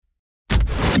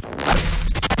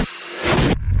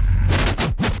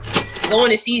going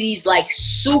to see these like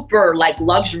super like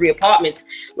luxury apartments.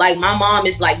 Like my mom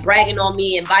is like bragging on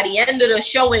me, and by the end of the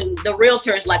showing, the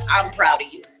realtor is like, I'm proud of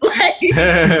you. Like to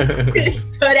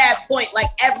that point, like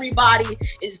everybody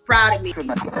is proud of me.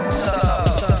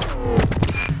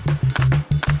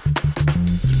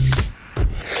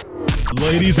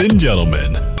 Ladies and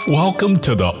gentlemen, welcome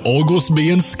to the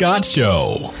Oglesby and Scott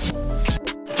Show.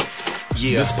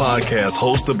 This podcast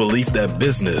holds the belief that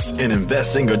business and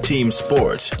investing are team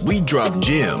sports. We drop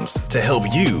gems to help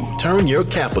you turn your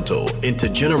capital into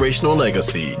generational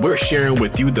legacy. We're sharing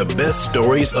with you the best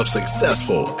stories of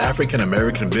successful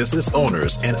African-American business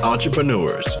owners and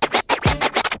entrepreneurs.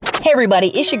 Hey everybody,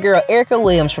 it's your girl Erica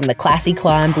Williams from the Classy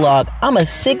Climb blog. I'm a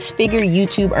six-figure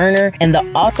YouTube earner and the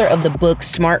author of the book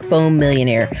Smartphone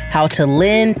Millionaire, How to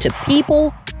Lend to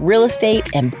People, Real Estate,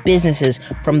 and Businesses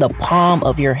from the Palm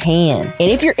of Your Hand.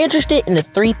 And if you're interested in the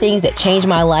 3 things that changed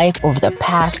my life over the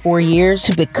past 4 years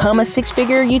to become a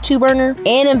six-figure YouTube earner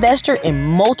and investor in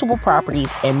multiple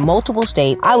properties in multiple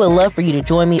states, I would love for you to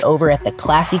join me over at the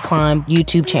Classy Climb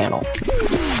YouTube channel.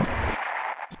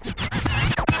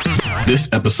 This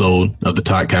episode of the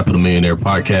Todd Capital Millionaire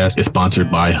podcast is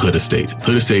sponsored by Hood Estates.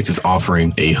 Hood Estates is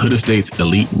offering a Hood Estates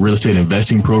Elite Real Estate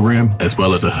Investing Program, as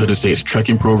well as a Hood Estates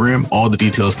Trekking Program. All the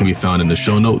details can be found in the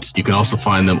show notes. You can also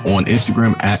find them on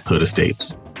Instagram at Hood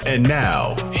Estates. And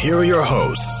now, here are your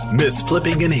hosts, Miss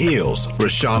Flipping in Heels,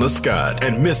 Rashana Scott,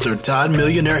 and Mr. Todd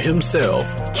Millionaire himself,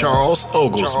 Charles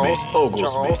Oglesby.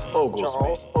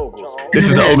 This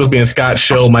is the Oglesby and Scott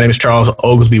Show. My name is Charles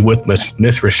Oglesby with Miss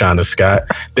Rashana Scott.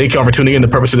 Thank you all for tuning in. The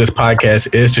purpose of this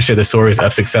podcast is to share the stories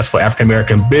of successful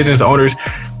African-American business owners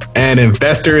and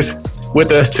investors.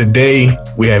 With us today,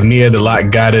 we have Nia the Lot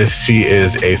Goddess. She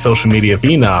is a social media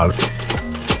phenom.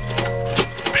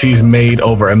 She's made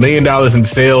over $1 million in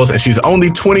sales, and she's only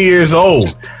 20 years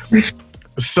old.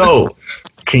 So,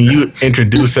 can you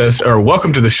introduce us, or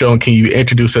welcome to the show, and can you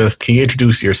introduce us? Can you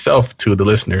introduce yourself to the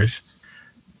listeners?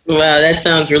 Wow, that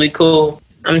sounds really cool.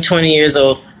 I'm 20 years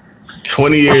old.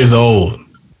 20 years old.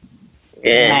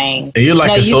 Yeah. And you're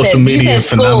like a social media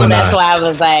phenomenon. That's why I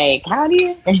was like, how do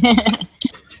you?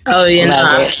 Oh, yeah, no,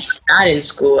 I'm not in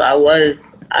school.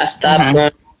 I stopped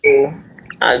going to school.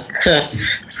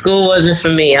 School wasn't for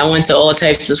me. I went to all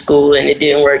types of school and it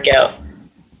didn't work out.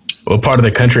 What part of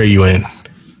the country are you in?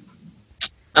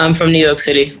 I'm from New York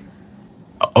City.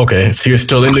 Okay, so you're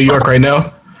still in New York right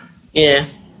now? Yeah.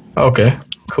 Okay,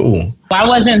 cool. Why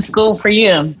wasn't school for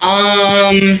you?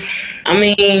 I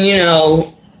mean,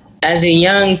 as a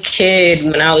young kid,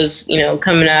 when I was,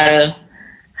 coming out of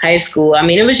high school, I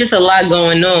mean, it was just a lot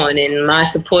going on, and my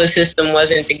support system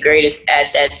wasn't the greatest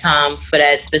at that time for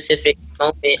that specific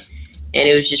moment, and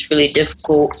it was just really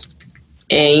difficult.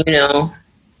 And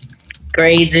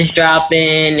grades is dropping,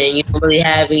 and you don't really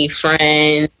have any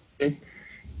friends.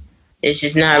 It's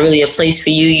just not really a place for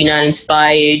you. You're not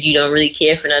inspired. You don't really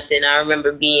care for nothing. I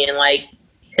remember being like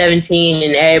 17,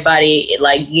 and everybody,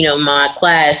 my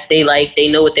class, they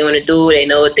know what they want to do. They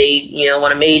know what they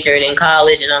want to major in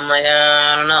college, and I'm like,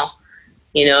 I don't know.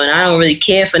 And I don't really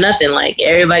care for nothing. Like,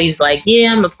 everybody's like,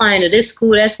 yeah, I'm applying to this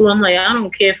school, that school. I'm like, I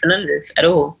don't care for none of this at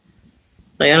all.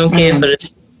 Like, I don't care for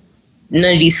this.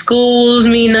 None of these schools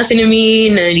mean nothing to me.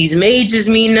 None of these majors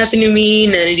mean nothing to me.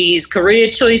 None of these career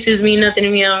choices mean nothing to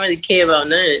me. I don't really care about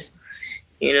none of this.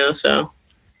 So,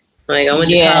 like, I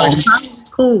went to college. It was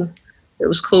cool. It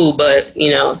was cool. But,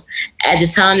 at the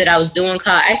time that I was doing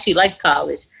college, I actually liked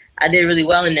college. I did really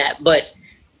well in that. But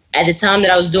at the time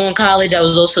that I was doing college, I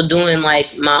was also doing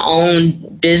like my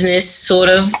own business, sort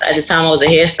of. At the time, I was a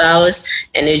hairstylist,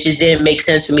 and it just didn't make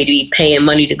sense for me to be paying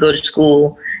money to go to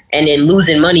school and then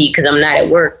losing money because I'm not at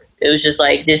work. It was just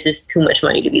like, this is too much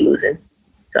money to be losing.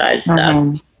 So I just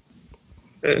stopped.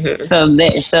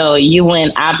 Mm-hmm. So you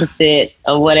went opposite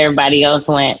of what everybody else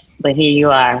went, but here you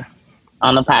are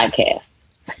on the podcast.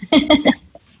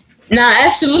 Nah,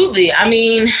 absolutely. I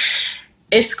mean,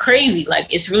 it's crazy. Like,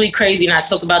 it's really crazy. And I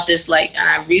talk about this, and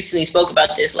I recently spoke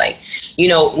about this, when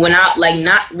I,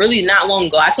 not long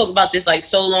ago, I talked about this,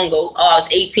 so long ago. Oh, I was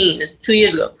 18. It's 2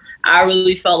 years ago. I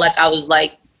really felt like I was,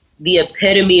 the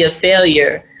epitome of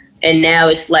failure. And now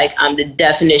it's like I'm the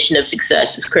definition of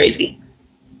success. It's crazy.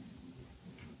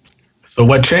 So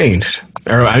what changed?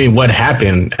 Or, what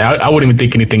happened? I wouldn't even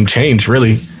think anything changed,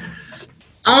 really.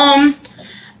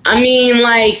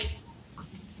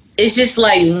 It's just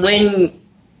when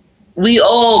we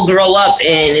all grow up,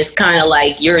 and it's kind of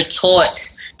like you're taught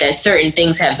that certain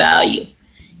things have value.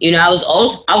 I was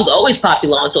always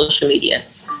popular on social media,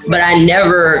 but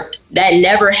that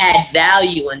never had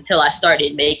value until I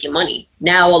started making money.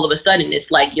 Now all of a sudden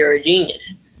it's like you're a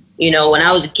genius. When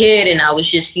I was a kid and I was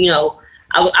just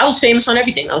I was famous on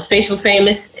everything. I was Facebook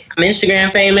famous. I'm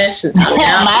Instagram famous.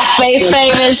 MySpace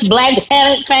famous. Black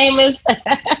Planet famous.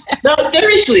 No,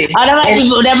 seriously.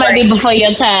 Oh, that might be before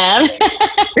your time.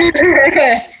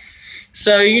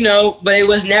 So, you know, but it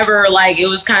was never like, it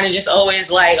was kind of just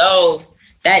always like, oh,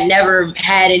 that never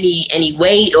had any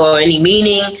weight or any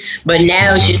meaning. But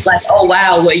now it's just like, oh,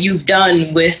 wow, what you've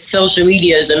done with social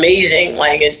media is amazing.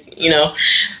 Like, it, you know,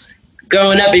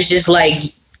 growing up, it's just like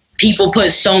people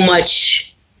put so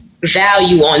much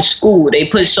value on school. They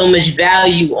put so much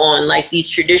value on like these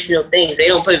traditional things. They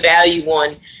don't put value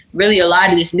on really a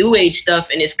lot of this new age stuff.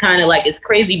 And it's kind of like, it's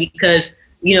crazy because,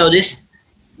 you know, this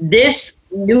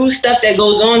new stuff that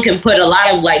goes on can put a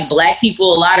lot of like black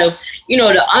people, a lot of, you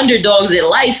know, the underdogs in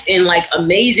life in like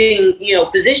amazing, you know,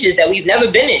 positions that we've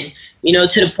never been in, you know,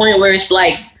 to the point where it's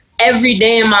like every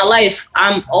day in my life,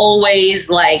 I'm always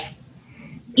like,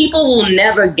 people will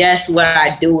never guess what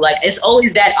I do. Like, it's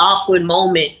always that awkward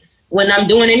moment when I'm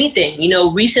doing anything. You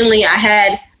know, recently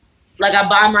I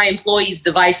buy my employees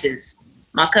devices.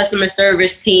 My customer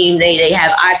service team, they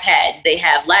have iPads, they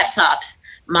have laptops.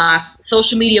 My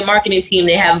social media marketing team,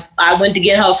 I went to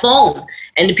get her phone.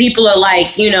 And the people are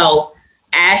like, you know,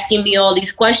 asking me all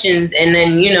these questions. And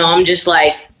then, you know, I'm just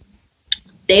like,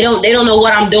 they don't know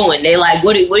what I'm doing. They like,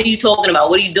 what are you talking about?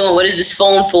 What are you doing? What is this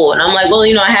phone for? And I'm like, well,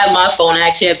 you know, I have my phone. I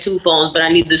actually have 2 phones, but I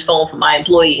need this phone for my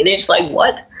employee. And it's like,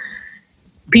 what?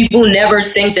 People never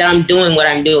think that I'm doing what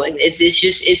I'm doing.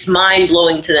 It's mind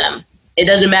blowing to them. It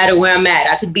doesn't matter where I'm at.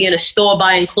 I could be in a store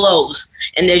buying clothes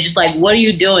and they're just like, what are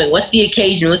you doing? What's the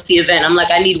occasion? What's the event? I'm like,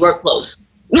 I need work clothes.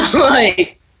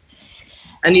 Like,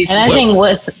 I need some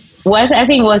clothes. I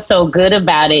think what's so good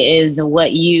about it is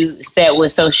what you said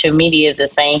with social media is the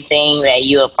same thing that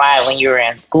you applied when you were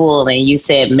in school, and you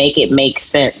said, make it make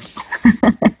sense.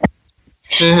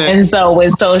 And so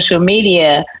with social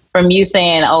media, from you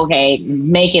saying, okay,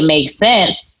 make it make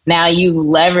sense, now you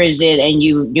leveraged it and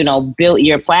you know, built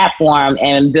your platform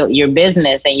and built your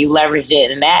business and you leveraged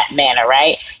it in that manner,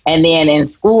 right? And then in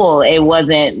school, it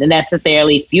wasn't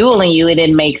necessarily fueling you. It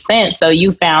didn't make sense. So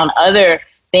you found other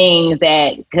things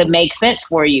that could make sense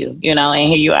for you, you know, and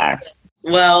here you are.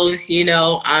 Well, you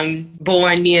know, I'm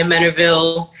born near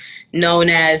Mentorville, known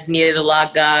as near the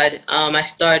Lock God. I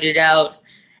started out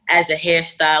as a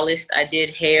hairstylist. I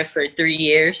did hair for 3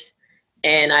 years,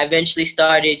 and I eventually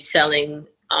started selling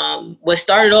what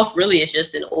started off really as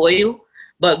just an oil,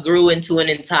 but grew into an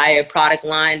entire product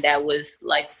line that was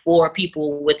like for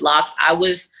people with locks. I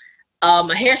was a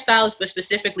hairstylist, but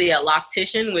specifically a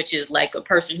loctician, which is like a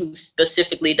person who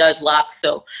specifically does locks.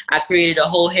 So I created a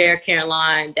whole hair care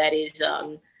line that is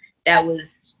that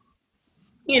was,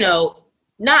 you know,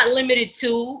 not limited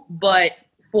to, but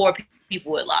for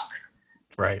people with locks.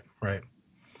 Right.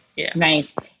 Yeah.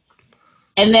 Nice.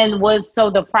 And then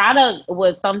the product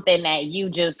was something that you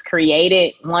just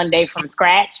created one day from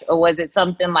scratch, or was it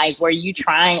something like, were you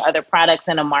trying other products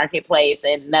in the marketplace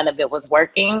and none of it was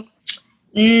working?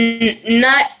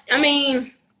 Well,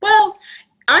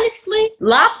 honestly,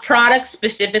 lock products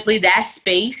specifically, that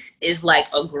space is like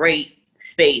a great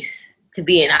space to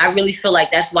be in. I really feel like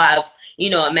that's why I've, you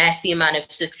know, amassed the amount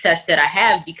of success that I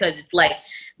have, because it's like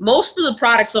most of the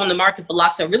products on the market for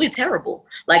locks are really terrible.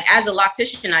 Like, as a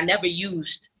loctician, I never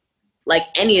used like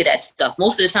any of that stuff.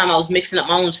 Most of the time I was mixing up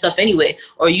my own stuff anyway,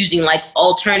 or using like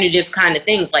alternative kind of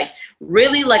things. Like,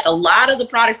 really, like a lot of the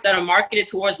products that are marketed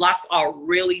towards locks are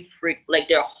really like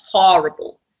they're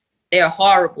horrible. They're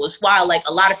horrible. It's why like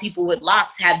a lot of people with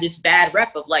locks have this bad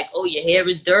rep of like, oh, your hair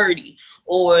is dirty,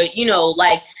 or, you know,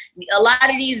 like a lot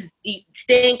of these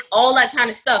stink, all that kind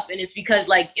of stuff. And it's because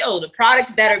like, yo, the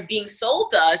products that are being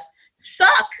sold to us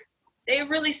suck. They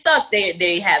really suck.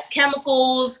 They have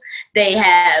chemicals. They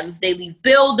leave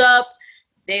buildup.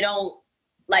 They don't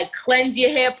like cleanse your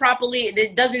hair properly.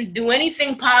 It doesn't do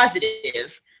anything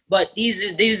positive. But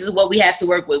these are what we have to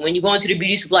work with. When you go into the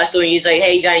beauty supply store and you say,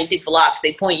 hey, you got anything for locks?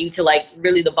 They point you to like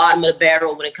really the bottom of the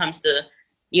barrel when it comes to,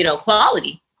 you know,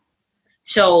 quality.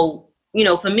 So, you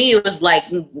know, for me, it was like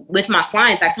with my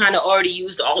clients, I kind of already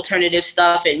used the alternative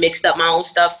stuff and mixed up my own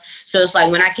stuff. So it's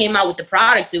like when I came out with the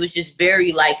products, it was just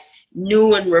very like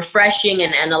new and refreshing.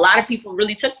 And a lot of people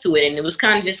really took to it. And it was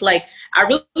kind of just like, I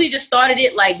really just started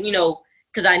it like, you know,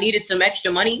 because I needed some extra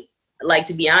money, like,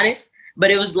 to be honest.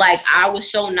 But it was like I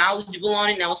was so knowledgeable on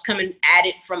it, and I was coming at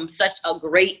it from such a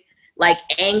great like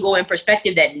angle and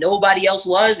perspective that nobody else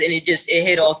was, and it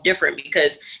hit off different,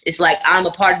 because it's like I'm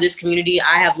a part of this community.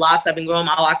 I have locks. I've been growing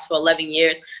my locks for 11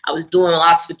 years. I was doing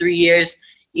locks for 3 years.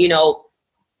 You know,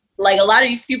 like a lot of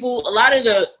these people, a lot of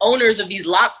the owners of these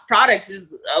lock products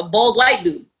is a bald white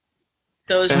dude.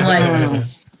 So it's like,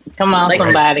 come on, like,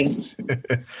 somebody.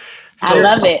 I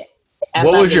love it.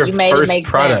 What was your first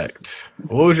product?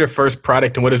 What was your first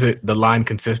product, and what does the line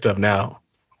consist of now?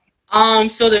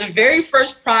 So the very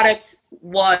first product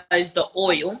was the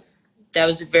oil. That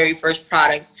was the very first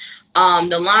product.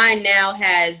 The line now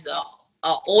has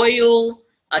a oil,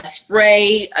 a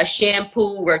spray, a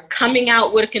shampoo. We're coming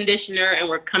out with a conditioner, and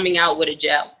we're coming out with a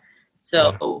gel.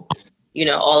 So,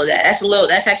 all of that.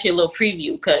 That's actually a little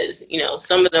preview because,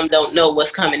 some of them don't know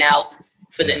what's coming out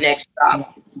for the next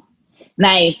drop.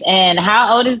 Nice. And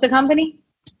how old is the company?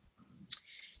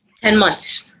 10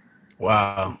 months.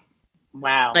 Wow.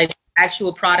 Like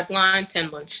actual product line, 10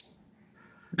 months.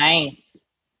 Nice.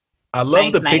 I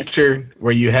love the picture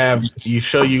where you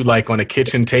show you like on a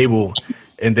kitchen table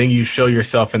and then you show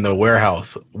yourself in the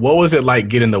warehouse. What was it like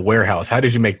getting the warehouse? How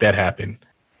did you make that happen?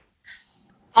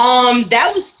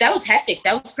 That was hectic.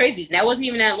 That was crazy. That wasn't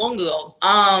even that long ago.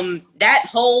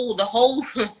 The whole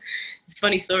it's a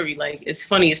funny story. Like, it's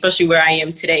funny, especially where I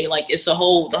am today. Like, the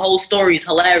whole story is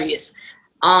hilarious.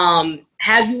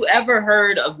 Have you ever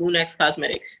heard of Lunex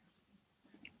Cosmetics?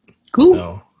 Cool.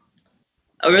 No.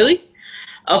 Oh, really?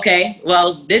 Okay.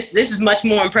 Well, this is much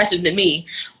more impressive than me.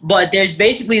 But there's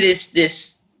basically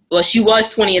this. Well, she was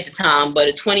 20 at the time, but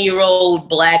a 20-year-old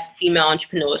Black female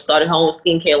entrepreneur started her own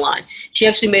skincare line. She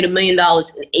actually made $1 million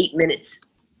in 8 minutes.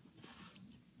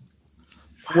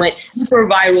 Went super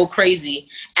viral, crazy.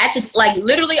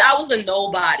 Literally, I was a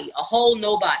nobody, a whole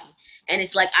nobody. And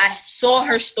it's like, I saw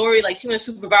her story, like, she went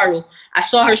super viral. I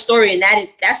saw her story, and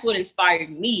that's what inspired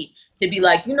me to be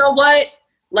like, you know what?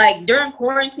 Like, during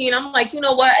quarantine, I'm like, you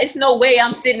know what? It's no way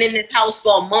I'm sitting in this house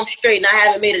for a month straight and I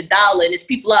haven't made $1, and there's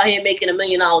people out here making $1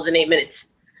 million in 8 minutes.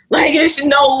 Like, there's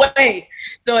no way.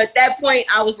 So at that point,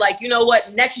 I was like, you know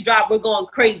what? Next drop, we're going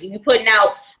crazy. We're putting out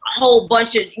a whole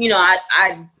bunch of,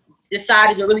 I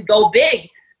decided to really go big,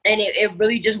 and it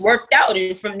really just worked out.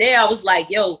 And from there, I was like,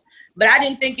 yo, but I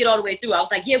didn't think it all the way through. I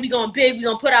was like, yeah, we're going big. We're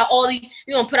going to put out we're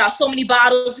going to put out so many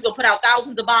bottles. We're going to put out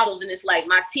thousands of bottles. And it's like,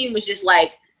 my team was just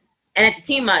like, and at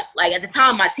the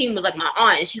time, my team was like my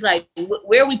aunt. And she's like,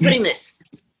 where are we putting this?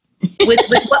 with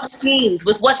what machines?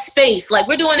 With what space? Like,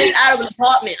 we're doing this out of an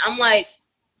apartment. I'm like,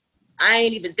 I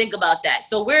ain't even think about that.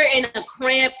 So we're in a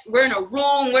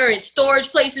room, we're in storage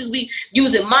places. We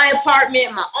using my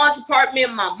apartment, my aunt's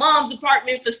apartment, my mom's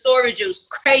apartment for storage. It was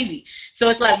crazy. So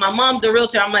it's like, my mom's the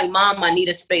realtor. I'm like, Mom, I need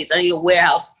a space. I need a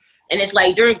warehouse. And it's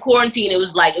like, during quarantine, it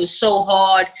was so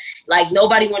hard. Like,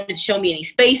 nobody wanted to show me any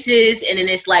spaces. And then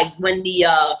it's like, when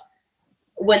the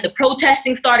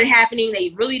protesting started happening, they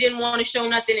really didn't want to show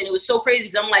nothing. And it was so crazy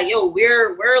because I'm like, yo,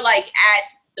 we're like at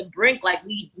the brink. Like,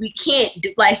 we can't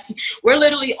do, like, we're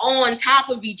literally on top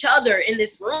of each other in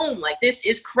this room. Like, this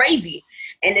is crazy.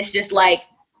 And it's just like,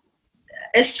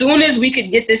 as soon as we could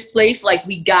get this place, like,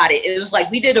 we got it. It was like,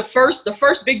 we did the first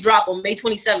big drop on May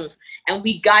 27th, and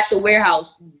we got the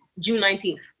warehouse June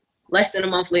 19th, less than a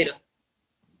month later.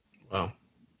 Wow.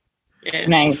 Yeah.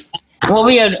 Nice. What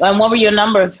were your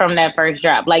numbers from that first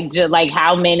drop? Like, just like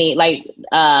how many, like,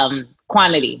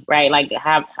 quantity, right? Like,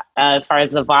 how, as far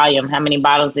as the volume, how many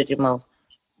bottles did you move?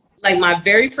 Like, my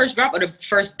very first drop or the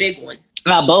first big one?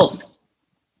 Both.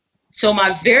 So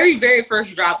my very, very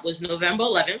first drop was November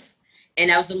 11th, and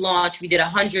that was the launch. We did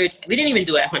 100. We didn't even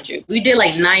do 100. We did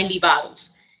like 90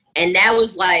 bottles, and that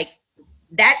was like,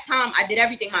 that time I did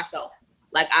everything myself.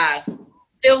 Like, I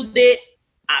filled it,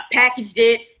 I packaged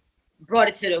it, brought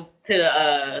it to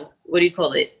the what do you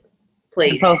call it?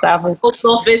 Place. Post office. Post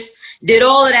office. Did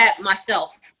all of that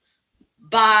myself.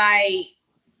 By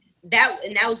that,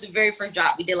 and that was the very first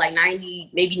drop. We did like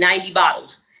 90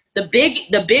 bottles. The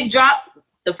big drop,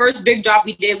 the first big drop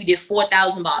we did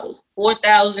 4,000 bottles.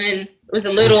 4,000. It was a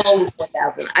little over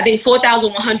 4,000. I think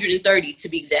 4,130 to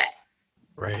be exact.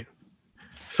 Right.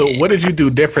 So what did you do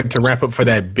different to ramp up for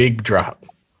that big drop?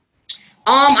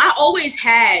 I always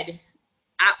had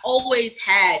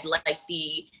like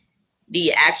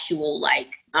the actual, like,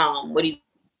 what do you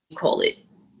call it?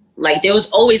 Like, there was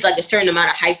always like a certain amount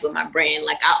of hype with my brand.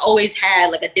 Like, I always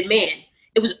had like a demand.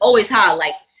 It was always high.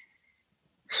 Like,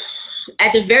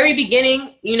 at the very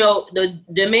beginning, the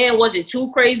demand wasn't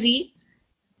too crazy.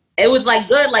 It was like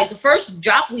good. Like, the first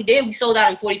drop we did, we sold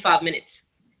out in 45 minutes.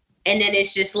 And then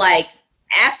it's just like,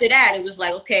 after that, it was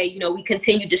like, okay, we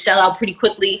continued to sell out pretty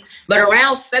quickly. But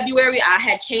around February, I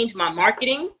had changed my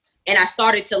marketing, and I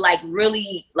started to like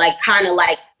really like kind of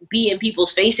like be in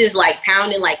people's faces, like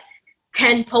pounding like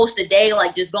 10 posts a day,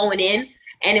 like just going in.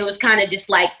 And it was kind of just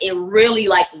like, it really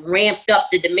like ramped up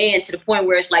the demand to the point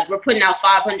where it's like, we're putting out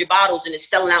 500 bottles and it's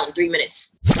selling out in 3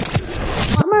 minutes.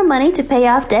 Want more money to pay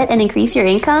off debt and increase your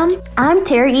income? I'm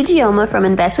Terry Igioma from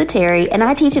Invest with Terry, and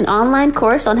I teach an online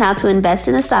course on how to invest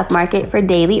in the stock market for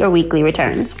daily or weekly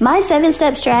returns. My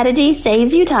 7-step strategy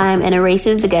saves you time and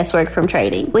erases the guesswork from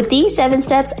trading. With these 7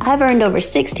 steps, I've earned over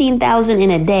 $16,000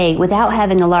 in a day without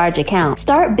having a large account.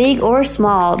 Start big or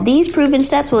small. These proven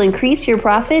steps will increase your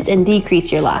profits and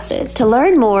decrease your losses. To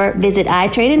learn more, visit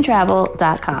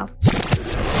iTradeandTravel.com.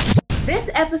 This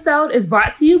episode is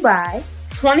brought to you by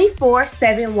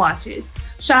 24/7 Watches.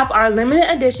 Shop our limited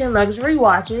edition luxury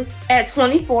watches at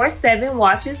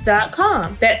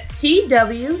 247watches.com. That's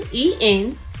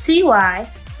TWENTY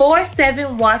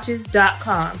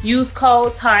 47watches.com. Use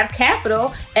code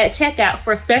TODCAPITAL at checkout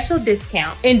for special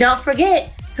discount. And don't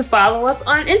forget to follow us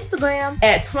on Instagram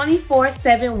at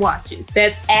 24/7 Watches.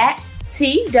 That's at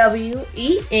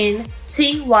TWENTY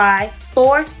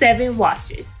 47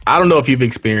 Watches. I don't know if you've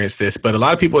experienced this, but a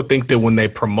lot of people think that when they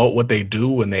promote what they do,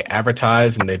 when they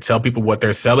advertise and they tell people what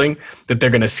they're selling, that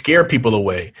they're going to scare people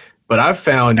away. But I've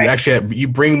found you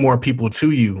bring more people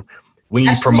to you when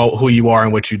you promote who you are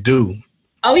and what you do.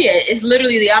 Oh, yeah. It's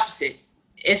literally the opposite.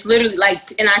 It's literally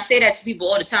like, and I say that to people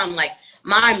all the time, like,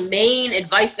 my main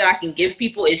advice that I can give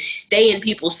people is stay in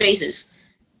people's faces.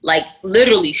 Like,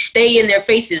 literally stay in their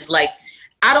faces. Like,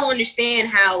 I don't understand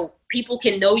how people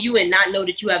can know you and not know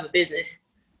that you have a business.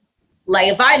 Like,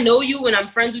 if I know you and I'm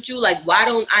friends with you, like, why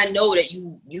don't I know that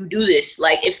you do this?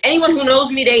 Like, if anyone who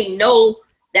knows me, they know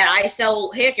that I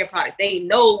sell hair care products. They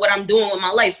know what I'm doing with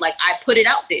my life. Like, I put it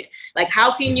out there. Like,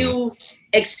 how can you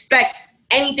expect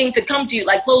anything to come to you?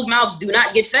 Like, closed mouths do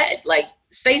not get fed. Like,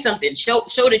 say something. Show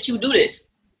that you do this.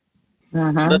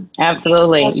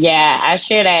 Absolutely. Yeah, I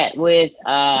share that with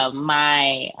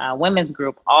my women's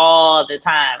group all the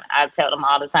time. I tell them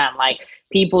all the time, like,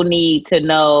 people need to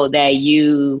know that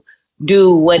you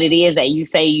do what it is that you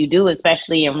say you do,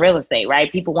 especially in real estate,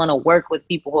 right? People want to work with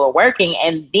people who are working.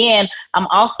 And then I'm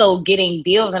also getting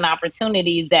deals and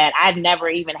opportunities that I've never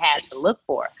even had to look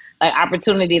for. Like,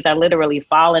 opportunities are literally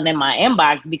falling in my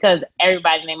inbox because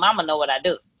everybody and their mama know what I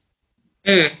do.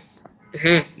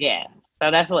 Yeah.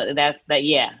 So that's how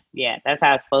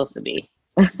it's supposed to be.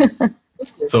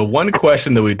 So one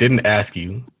question that we didn't ask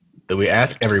you, that we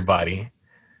ask everybody,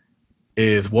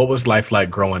 is what was life like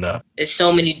growing up? There's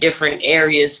so many different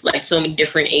areas, like so many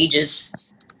different ages.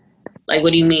 Like,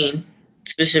 what do you mean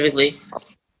specifically?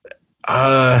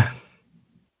 I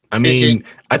mean,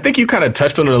 I think you kind of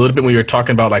touched on it a little bit when you were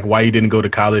talking about like why you didn't go to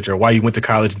college or why you went to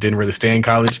college and didn't really stay in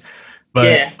college.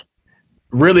 But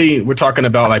really, we're talking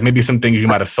about like maybe some things you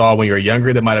might have saw when you were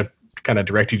younger that might have kind of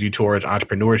directed you towards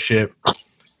entrepreneurship.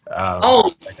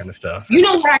 That kind of stuff. You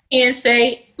know what I can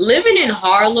say? Living in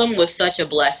Harlem was such a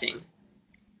blessing.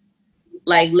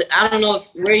 Like, I don't know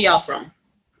where y'all from.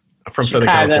 I'm from Southern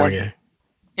California.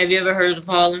 Have you ever heard of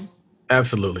Harlem?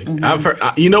 Absolutely. I've heard.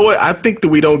 You know what? I think that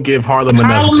we don't give Harlem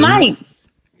enough due.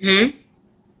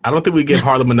 I don't think we give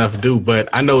Harlem enough due, but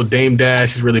I know Dame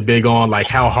Dash is really big on like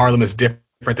how Harlem is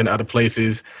different than other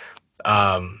places.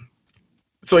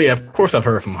 So yeah, of course I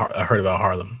heard about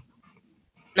Harlem.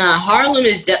 Nah, Harlem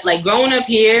is like growing up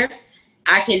here.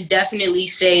 I can definitely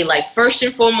say, like, first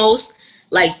and foremost,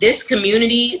 like, this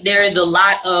community, there is a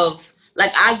lot of,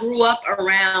 like, I grew up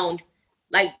around,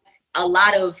 like, a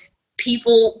lot of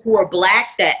people who are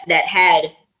Black that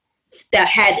had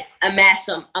amassed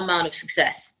some amount of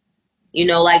success. You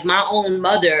know, like, my own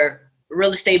mother,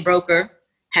 real estate broker,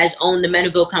 has owned the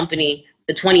Menaville company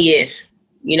for 20 years,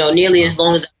 you know, nearly as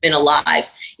long as I've been alive.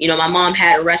 You know, my mom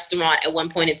had a restaurant at one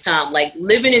point in time. Like,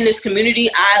 living in this community,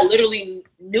 I literally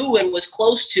knew and was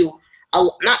close to,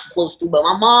 not close to, but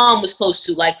my mom was close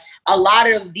to, like, a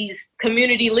lot of these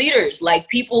community leaders, like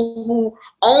people who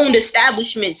owned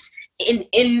establishments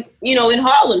in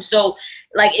Harlem. So,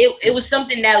 like, it was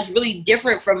something that was really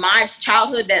different from my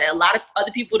childhood that a lot of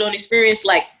other people don't experience.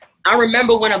 Like, I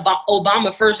remember when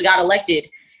Obama first got elected,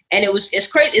 and it's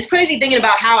crazy thinking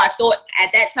about how I thought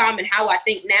at that time and how I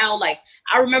think now. Like,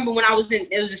 I remember when there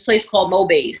was this place called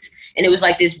Mobe's, and it was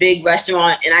like this big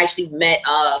restaurant, and I actually met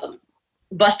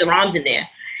Busta Rhymes in there.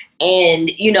 And,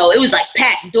 you know, it was like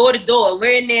packed door to door.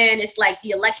 We're in there and it's like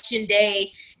the election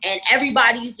day and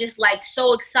everybody's just like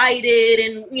so excited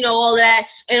and, you know, all that.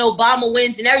 And Obama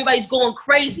wins and everybody's going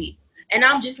crazy. And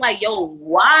I'm just like, yo,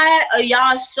 why are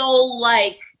y'all so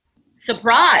like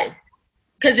surprised?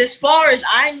 Because as far as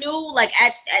I knew, like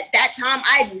at that time,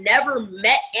 I'd never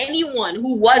met anyone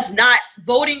who was not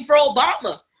voting for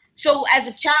Obama. So as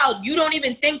a child, you don't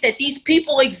even think that these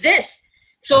people exist.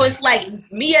 So it's like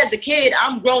me as a kid,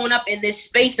 I'm growing up in this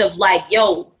space of like,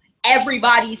 yo,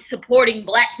 everybody's supporting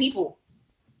Black people.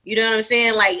 You know what I'm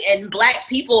saying? Like, and Black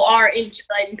people are in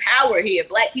power here.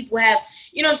 Black people have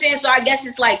you know what I'm saying? So I guess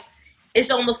it's like, it's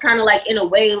almost kind of like, in a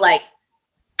way, like,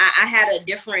 I had a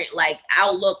different, like,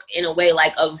 outlook in a way,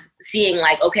 like, of seeing,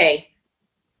 like, okay,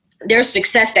 there's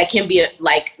success that can be,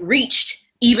 like, reached,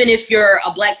 even if you're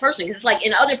a Black person. Because it's like,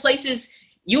 in other places,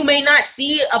 you may not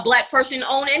see a Black person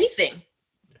own anything.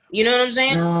 You know what I'm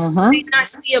saying? You may not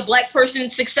see a Black person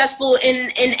successful in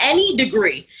any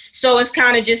degree. So it's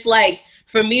kind of just like,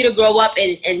 for me to grow up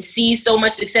and see so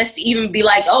much success, to even be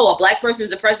like, oh, a Black person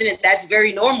is a president, that's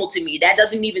very normal to me. That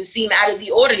doesn't even seem out of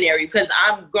the ordinary, because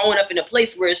I'm growing up in a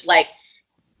place where it's like,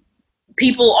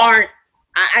 people aren't,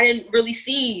 I didn't really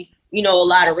see, you know, a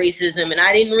lot of racism, and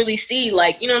I didn't really see,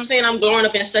 like, you know what I'm saying? I'm growing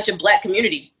up in such a Black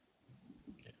community.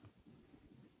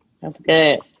 That's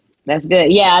good. That's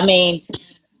good. Yeah, I mean,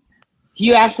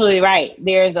 you're absolutely right.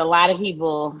 There's a lot of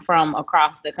people from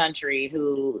across the country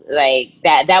who, like,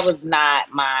 that was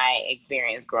not my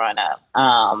experience growing up.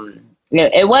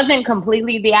 It wasn't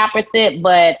completely the opposite,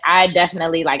 but I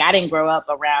definitely, like, I didn't grow up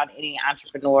around any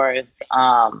entrepreneurs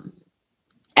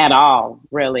at all,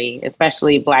 really,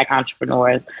 especially Black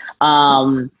entrepreneurs.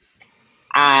 I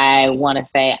want to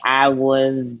say I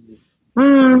was,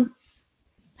 I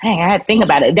had to think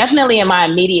about it. Definitely in my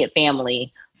immediate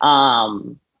family,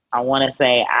 I want to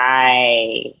say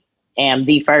I am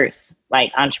the first,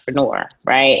 like, entrepreneur,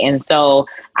 right? And so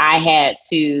I had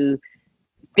to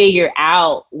figure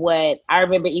out I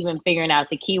remember even figuring out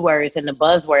the keywords and the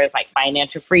buzzwords, like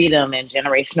financial freedom and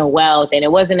generational wealth. And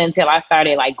it wasn't until I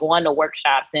started, like, going to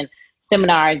workshops and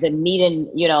seminars and meeting,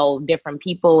 you know, different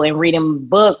people and reading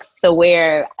books, to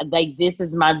where, like, this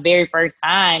is my very first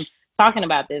time talking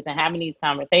about this and having these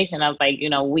conversations. I was like, you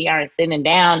know, we aren't sitting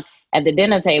down at the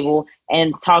dinner table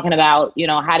and talking about, you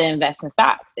know, how to invest in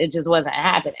stocks. It just wasn't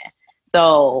happening.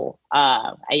 So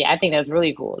I think that's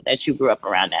really cool that you grew up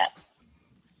around that.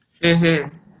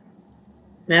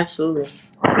 Absolutely.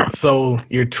 So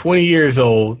you're 20 years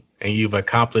old and you've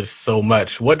accomplished so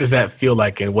much. What does that feel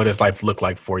like, and what does life look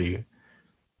like for you?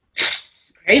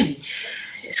 Crazy.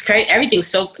 It's crazy. Everything's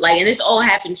so, like, and this all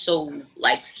happened so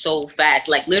fast.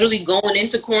 Like, literally going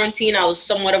into quarantine, I was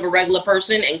somewhat of a regular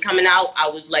person, and coming out, I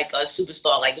was like a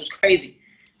superstar. Like, it was crazy.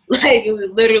 Like, it was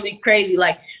literally crazy.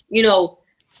 Like, you know,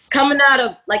 coming out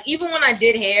of, like, even when I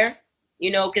did hair,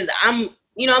 you know, because I'm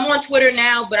on Twitter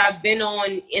now, but I've been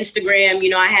on Instagram.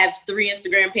 You know, I have 3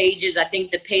 Instagram pages. I think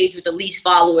the page with the least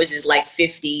followers is like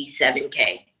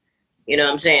 57K. You know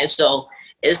what I'm saying? So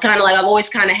it's kind of like, I've always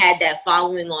kind of had that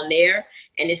following on there.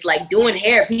 And it's like, doing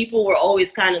hair, people were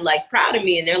always kind of like proud of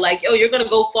me. And they're like, yo, you're going to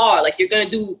go far. Like, you're going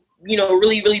to do, you know,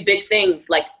 really, really big things.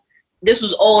 Like, this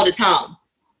was all the time.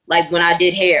 Like, when I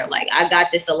did hair, like, I got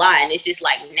this a lot. And it's just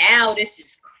like, now this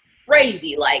is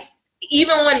crazy. Like,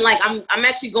 even when, like, I'm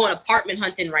actually going apartment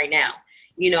hunting right now.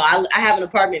 You know, I have an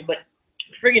apartment, but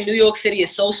friggin' New York City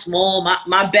is so small.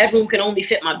 My bedroom can only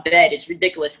fit my bed. It's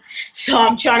ridiculous. So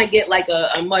I'm trying to get, like,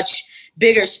 a much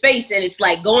bigger space, and it's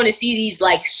like going to see these,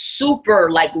 like,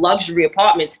 super, like, luxury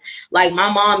apartments. Like,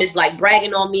 my mom is, like,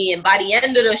 bragging on me, and by the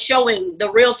end of the showing, the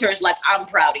realtor's like, I'm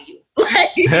proud of you.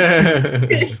 Like, to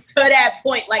that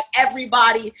point, like,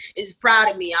 everybody is proud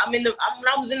of me. When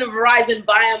I was in the Verizon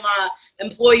buying my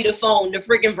employee the phone, the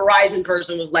freaking Verizon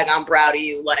person was like, I'm proud of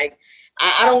you. Like,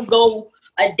 I don't go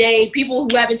a day, people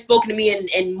who haven't spoken to me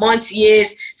in months,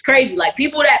 years, it's crazy. Like,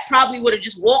 people that probably would have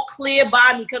just walked clear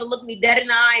by me, could have looked me dead in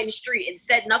the eye in the street and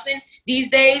said nothing, these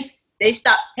days, they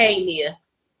stopped. Hey, Nia,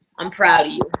 I'm proud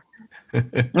of you.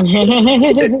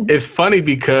 It's funny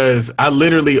because I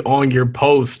literally, on your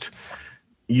post,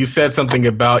 you said something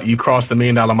about you crossed the $1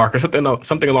 million mark or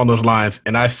something along those lines.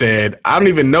 And I said, I don't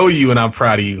even know you and I'm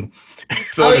proud of you.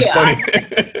 So it's funny. I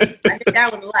did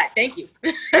that one a lot. Thank you.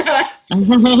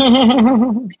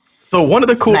 So one of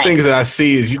the cool things that I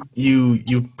see is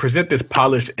you present this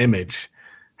polished image.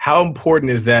 How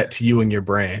important is that to you and your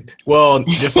brand? Well,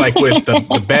 just like with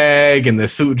the bag and the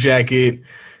suit jacket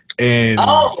and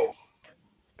how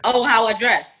I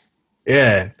dress.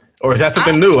 Yeah. Or is that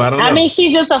something new? I don't know. I mean,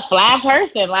 she's just a fly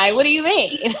person. Like, what do you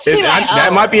mean? That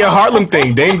might be a Harlem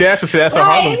thing. Dame Dash would say that's a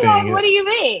Harlem thing. Like, what do you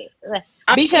mean?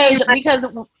 Because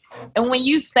and when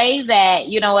you say that,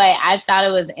 you know what, I thought it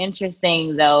was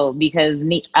interesting though, because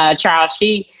Charles,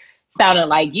 she sounded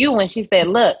like you when she said,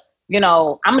 look, you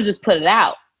know, I'm gonna just put it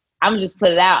out.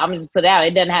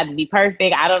 It doesn't have to be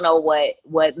perfect. I don't know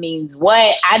what means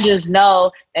what. I just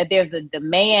know that there's a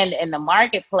demand in the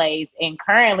marketplace, and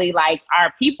currently, like,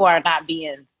 our people are not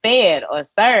being fed or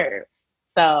served.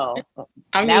 So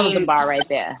that was a bar right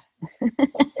there.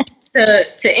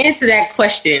 To answer that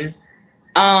question,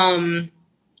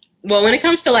 well, when it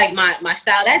comes to, like, my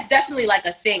style, that's definitely, like,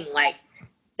 a thing. Like,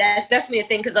 that's definitely a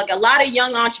thing, because like a lot of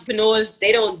young entrepreneurs,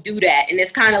 they don't do that, and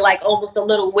it's kind of like almost a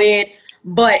little weird.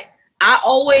 But I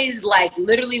always, like,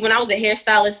 literally when I was a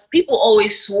hairstylist, people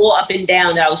always swore up and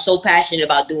down that I was so passionate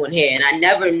about doing hair, and I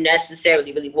never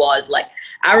necessarily really was. Like,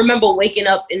 I remember waking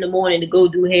up in the morning to go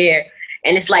do hair,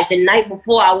 and it's like the night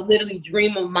before, I would literally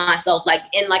dream of myself, like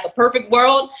in like a perfect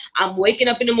world, I'm waking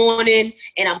up in the morning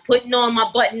and I'm putting on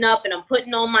my button up and I'm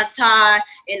putting on my tie,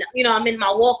 and, you know, I'm in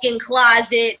my walk-in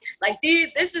closet. Like,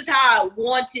 this is how I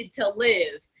wanted to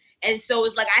live. And so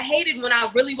it's like, I hated when I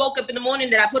really woke up in the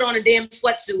morning that I put on a damn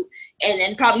sweatsuit and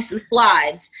then probably some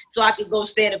slides so I could go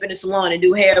stand up in the salon and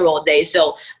do hair all day.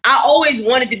 So I always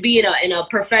wanted to be in a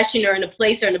profession or in a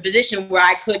place or in a position where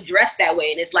I could dress that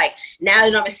way. And it's like, now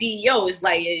that I'm a CEO, it's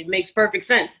like, it makes perfect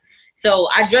sense. So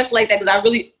I dress like that because I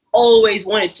really always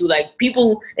wanted to. Like,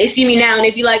 people, they see me now and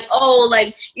they be like, oh,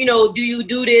 like, you know, do you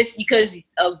do this because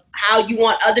of how you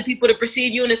want other people to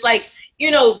perceive you? And it's like,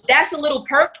 you know, that's a little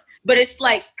perk, but it's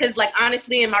like, because like,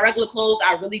 honestly, in my regular clothes,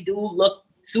 I really do look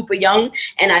super young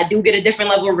and I do get a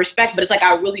different level of respect, but it's like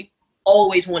I really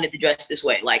always wanted to dress this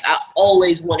way. Like, I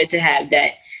always wanted to have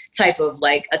that type of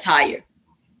like attire.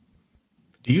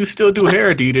 Do you still do hair,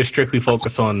 or do you just strictly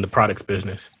focus on the products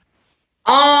business?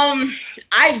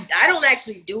 I don't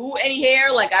actually do any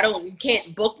hair. Like, you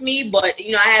can't book me, but,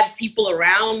 you know, I have people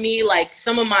around me. Like,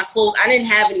 some of my clothes, I didn't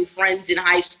have any friends in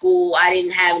high school. I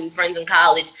didn't have any friends in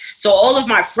college. So all of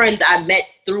my friends I met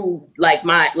through like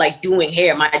doing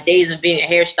hair, my days of being a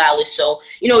hairstylist. So,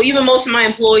 you know, even most of my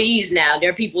employees now,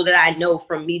 they're people that I know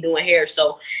from me doing hair.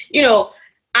 So, you know,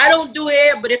 I don't do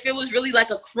hair, but if it was really like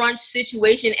a crunch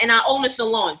situation, and I own a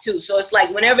salon too. So it's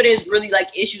like, whenever there's really like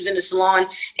issues in the salon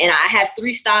and I have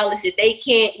 3 stylists, if they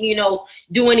can't, you know,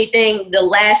 do anything, the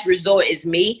last resort is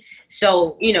me.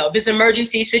 So, you know, if it's an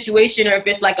emergency situation, or if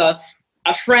it's like a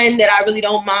friend that I really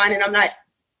don't mind and I'm not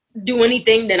do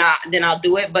anything, then I'll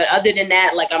do it. But other than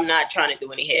that, like, I'm not trying to do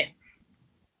any hair.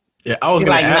 Yeah, I was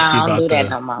going to ask you about that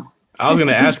no more. I was going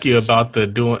to ask you about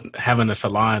having a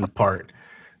salon part.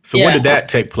 So yeah. When did that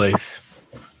take place?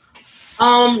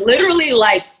 Literally,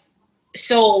 like,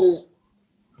 so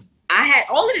I had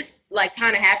all of this like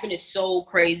kind of happened. Is so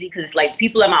crazy because it's like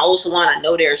people at my old salon, I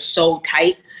know they're so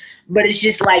tight, but it's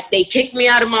just like they kicked me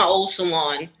out of my old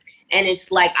salon, and it's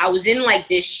like I was in like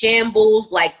this shambles,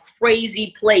 like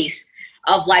crazy place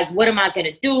of like, what am I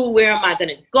gonna do? Where am I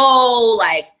gonna go?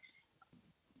 Like,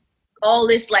 all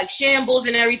this like shambles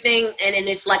and everything. And then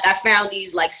it's like I found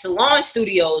these like salon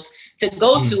studios to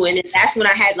go to, and then that's when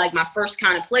I had like my first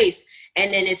kind of place.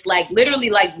 And then it's like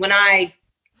literally like when I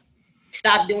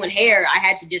stopped doing hair, I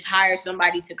had to just hire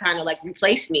somebody to kind of like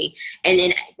replace me. And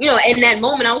then, you know, in that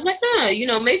moment I was like, you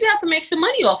know, maybe I can make some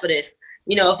money off of this.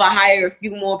 You know, if I hire a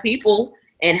few more people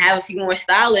and have a few more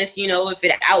stylists, you know, if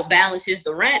it outbalances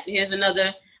the rent, here's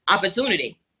another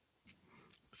opportunity.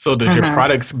 So does your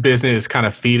products business kind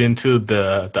of feed into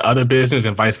the other business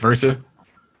and vice versa?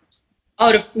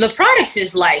 Oh, the products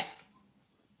is like,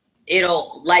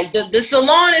 it'll like the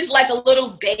salon is like a little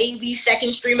baby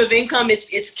second stream of income. It's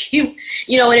cute,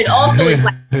 you know, and it also is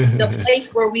like the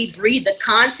place where we breed the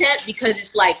content, because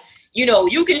it's like, you know,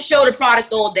 you can show the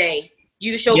product all day.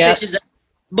 You show pictures of,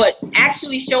 but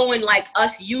actually showing like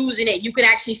us using it, you can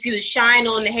actually see the shine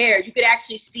on the hair. You could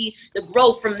actually see the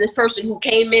growth from this person who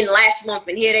came in last month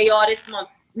and here they are this month.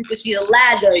 You can see the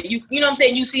ladder. You know what I'm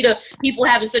saying? You see the people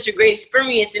having such a great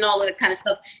experience and all of that kind of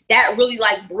stuff. That really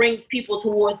like brings people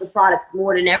towards the products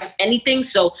more than anything.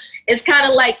 So it's kind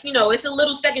of like, you know, it's a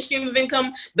little second stream of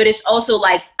income, but it's also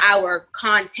like our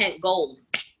content goal.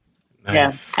 Nice.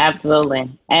 Yes, absolutely.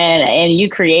 And you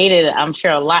created, I'm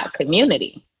sure, a lot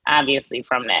community, obviously,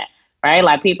 from that, right?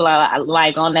 Like people are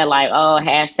like on that, like, oh,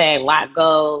 hashtag lot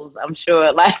goals. I'm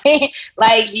sure like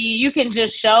you can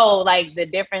just show like the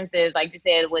differences, like you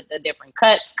said, with the different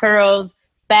cuts, curls,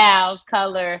 styles,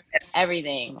 color,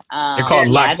 everything. They're called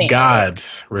lock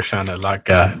gods, Rashana, lock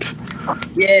gods.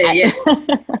 Yeah.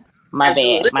 My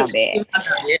bad.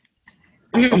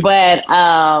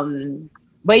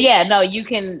 But yeah, no, you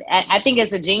can. I think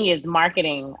it's a genius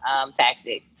marketing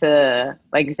tactic to,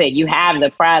 like you said, you have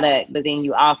the product, but then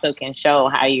you also can show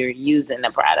how you're using the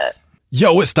product.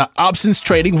 Yo, it's the Options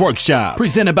Trading Workshop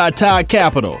presented by Tide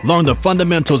Capital. Learn the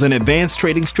fundamentals and advanced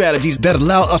trading strategies that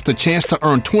allow us the chance to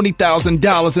earn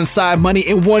 $20,000 in side money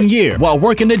in 1 year while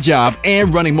working a job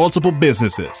and running multiple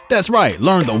businesses. That's right.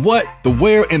 Learn the what, the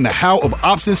where, and the how of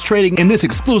options trading in this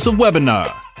exclusive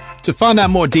webinar. To find out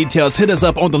more details, hit us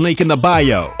up on the link in the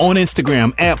bio, on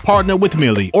Instagram at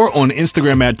partnerwithmillie, or on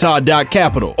Instagram at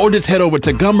Todd.capital, or just head over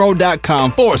to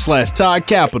gumroad.com/Todd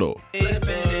Capital.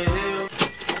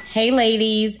 Hey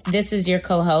ladies, this is your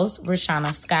co-host,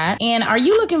 Rashana Scott. And are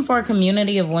you looking for a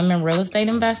community of women real estate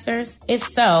investors? If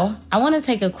so, I want to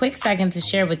take a quick second to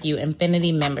share with you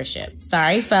Infinity Membership.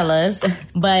 Sorry fellas,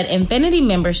 but Infinity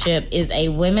Membership is a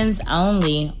women's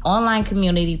only online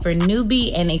community for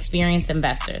newbie and experienced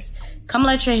investors. Come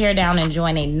let your hair down and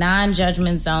join a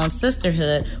non-judgment zone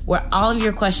sisterhood where all of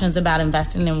your questions about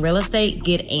investing in real estate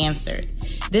get answered.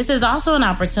 This is also an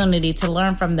opportunity to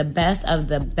learn from the best of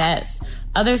the best.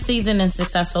 Other seasoned and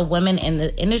successful women in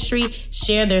the industry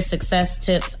share their success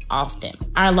tips often.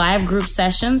 Our live group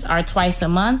sessions are twice a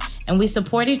month, and we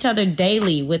support each other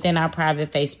daily within our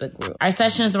private Facebook group. Our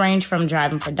sessions range from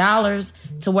driving for dollars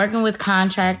to working with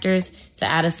contractors to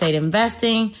out-of-state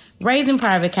investing, raising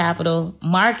private capital,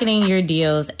 marketing your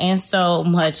deals, and so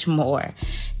much more.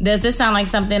 Does this sound like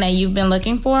something that you've been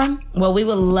looking for? Well, we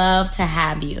would love to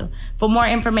have you. For more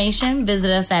information, visit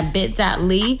us at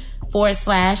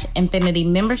bit.ly/Infinity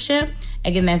Membership.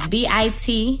 Again, that's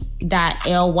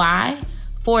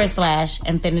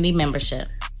bit.ly/Infinity Membership.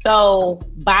 So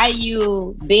by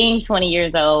you being 20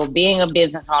 years old, being a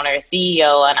business owner, a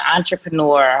CEO, an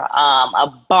entrepreneur,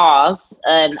 a boss,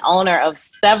 an owner of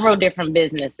several different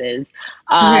businesses,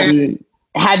 have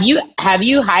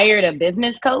you hired a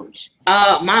business coach?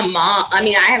 My mom, I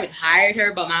mean, I haven't hired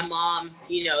her, but my mom,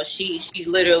 you know, she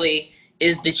literally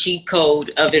is the cheat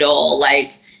code of it all.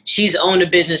 Like, she's owned a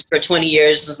business for 20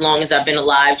 years, as long as I've been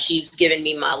alive. She's given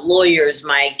me my lawyers,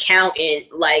 my accountant,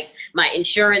 like my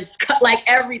insurance, like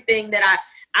everything that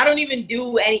I don't even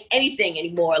do anything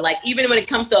anymore. Like, even when it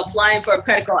comes to applying for a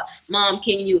credit card, Mom,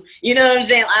 can you know what I'm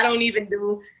saying? I don't even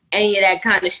do any of that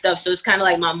kind of stuff. So it's kind of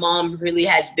like my mom really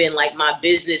has been like my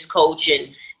business coach. And,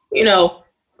 you know,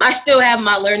 I still have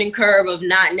my learning curve of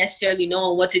not necessarily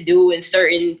knowing what to do in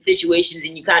certain situations.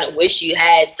 And you kind of wish you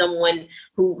had someone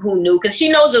who knew, because she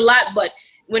knows a lot. But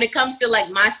when it comes to like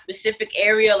my specific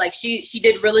area, like she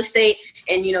did real estate,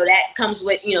 and, you know, that comes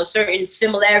with, you know, certain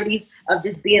similarities of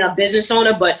just being a business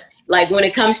owner. But like when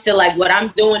it comes to like what I'm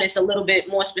doing, it's a little bit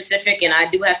more specific, and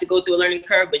I do have to go through a learning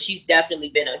curve, but she's definitely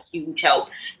been a huge help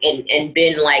and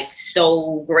been like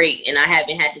so great. And I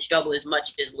haven't had to struggle as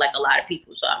much as like a lot of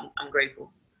people. So I'm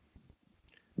grateful.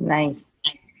 Nice.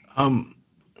 What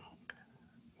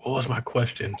was my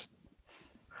question?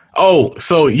 Oh,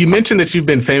 so you mentioned that you've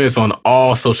been famous on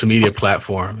all social media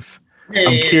platforms. Yeah.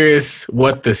 I'm curious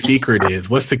what the secret is.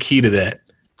 What's the key to that?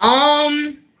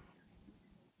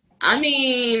 I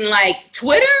mean, like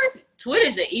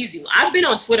Twitter's an easy one. I've been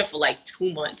on Twitter for like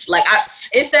 2 months. Like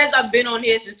it says I've been on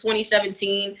here since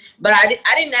 2017, but I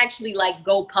didn't actually like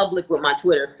go public with my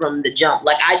Twitter from the jump.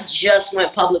 Like I just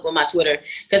went public with my Twitter,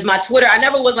 because my Twitter, I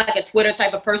never was like a Twitter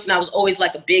type of person. I was always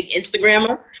like a big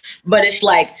Instagrammer, but it's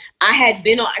like I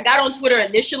got on Twitter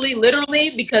initially,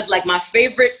 literally because like my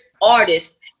favorite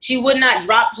artist, she would not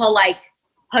drop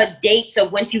her dates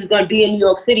of when she was going to be in New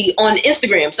York City on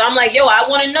Instagram. So I'm like, yo, I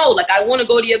want to know, like, I want to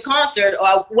go to your concert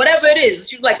or whatever it is.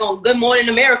 She was like on Good Morning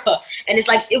America. And it's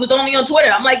like, it was only on Twitter.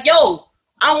 I'm like, yo,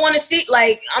 I want to see,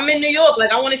 like, I'm in New York.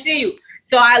 Like, I want to see you.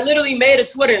 So I literally made a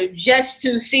Twitter just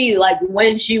to see like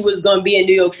when she was going to be in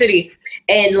New York City.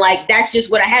 And like, that's just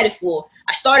what I had it for.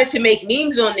 I started to make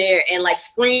memes on there and like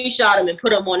screenshot them and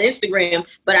put them on Instagram,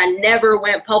 but I never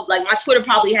went public. Like my Twitter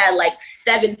probably had like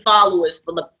 7 followers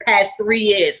for the past 3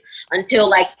 years until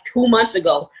like 2 months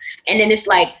ago. And then it's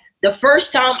like the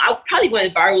first time I probably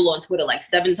went viral on Twitter like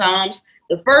 7 times.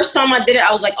 The first time I did it,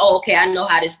 I was like, oh, okay, I know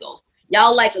how this goes.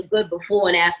 Y'all like a good before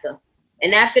and after.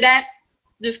 And after that,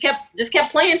 just kept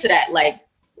playing to that. Like,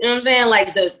 you know what I'm saying?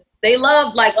 Like they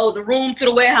loved like, oh, the room to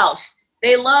the warehouse.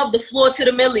 They love the floor to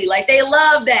the millie. Like, they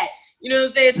love that. You know what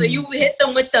I'm saying? So you hit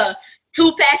them with the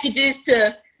 2 packages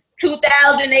to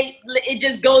 2008. It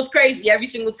just goes crazy every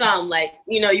single time. Like,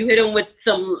 you know, you hit them with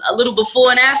a little before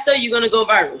and after, you're going to go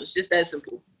viral. It's just that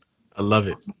simple. I love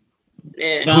it.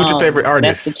 Yeah. Who's your favorite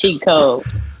artist? That's the cheat code.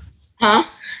 Huh?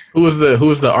 Who was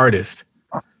the artist?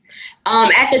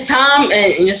 At the time,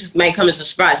 and this might come as a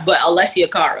surprise, but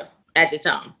Alessia Cara at the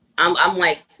time. I'm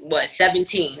like,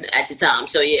 17 at the time.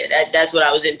 So yeah, that's what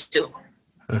I was into.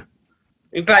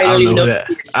 You probably don't even know that.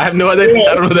 I have no idea.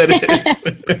 Yeah. I don't know who that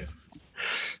is.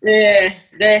 Yeah,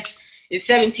 it's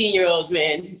 17-year-olds,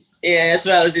 man. Yeah, that's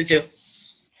what I was into.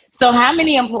 So how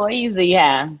many employees do you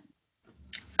have?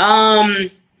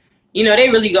 You know,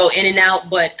 they really go in and out,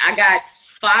 but I got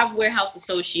 5 warehouse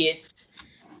associates.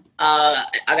 I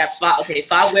got 5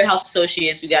 warehouse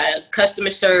associates. We got a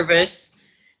customer service.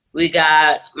 We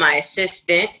got my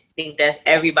assistant. I think that's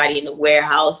everybody in the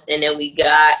warehouse. And then we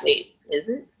got, is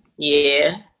it?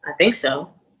 Yeah, I think so.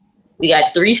 We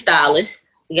got 3 stylists.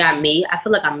 We got me. I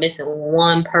feel like I'm missing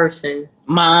one person.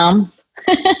 Mom.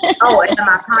 Oh, and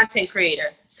I'm a content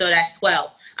creator, so that's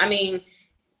 12. I mean,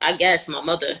 I guess my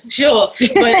mother, sure,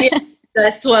 but yeah,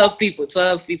 that's 12 people.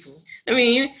 12 people. I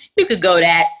mean, you could go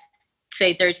that,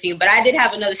 say 13, but I did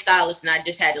have another stylist, and I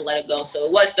just had to let it go, so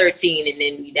it was 13, and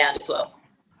then we down to 12.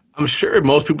 I'm sure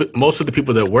most of the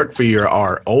people that work for you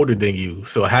are older than you.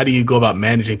 So how do you go about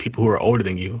managing people who are older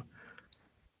than you?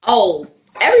 Oh,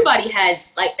 everybody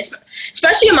has, like,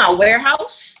 especially in my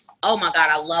warehouse. Oh my God,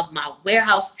 I love my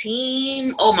warehouse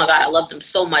team. Oh my God, I love them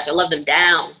so much. I love them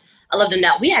down.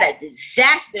 We had a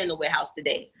disaster in the warehouse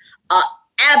today.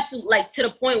 Absolute, like, to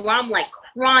the point where I'm like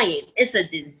crying. It's a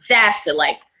disaster.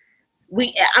 Like,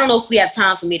 I don't know if we have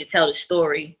time for me to tell the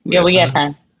story. Yeah, we got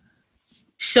time.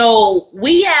 So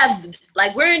we have,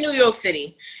 like, we're in New York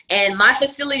City, and my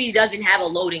facility doesn't have a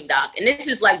loading dock. And this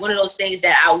is like one of those things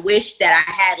that I wish that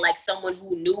I had, like, someone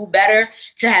who knew better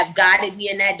to have guided me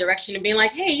in that direction and being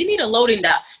like, hey, you need a loading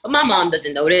dock. But my mom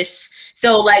doesn't know this.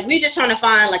 So, like, we're just trying to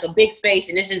find, like, a big space,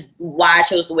 and this is why I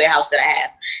chose the warehouse that I have.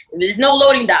 There's no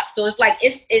loading dock. So it's like,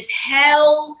 it's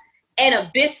hell and a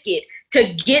biscuit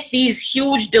to get these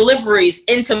huge deliveries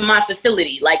into my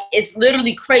facility. Like, it's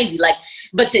literally crazy. Like,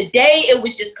 but today it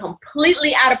was just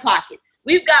completely out of pocket.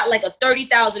 We've got like a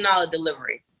 $30,000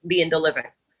 delivery being delivered.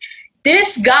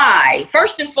 This guy,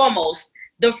 first and foremost,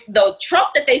 the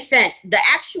truck that they sent, the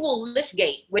actual lift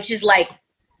gate, which is like,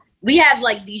 we have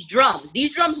like these drums.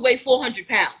 These drums weigh 400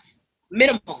 pounds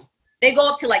minimum. They go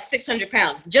up to like 600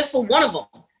 pounds just for one of them.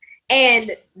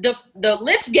 And the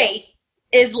lift gate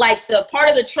is like the part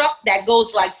of the truck that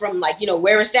goes like from, like, you know,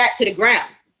 where it's at to the ground.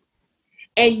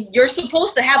 And you're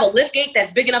supposed to have a lift gate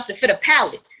that's big enough to fit a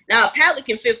pallet. Now, a pallet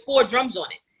can fit 4 drums on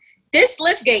it. This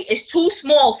lift gate is too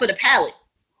small for the pallet.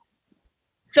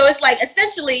 So it's like,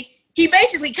 essentially, he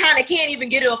basically kind of can't even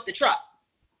get it off the truck.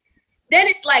 Then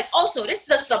it's like, also, this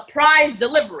is a surprise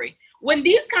delivery. When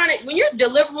you're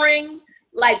delivering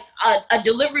like a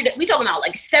delivery that we talking about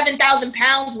like 7,000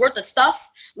 pounds worth of stuff,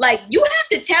 like, you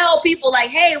have to tell people like,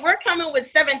 hey, we're coming with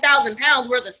 7,000 pounds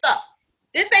worth of stuff.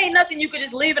 This ain't nothing you could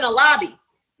just leave in a lobby.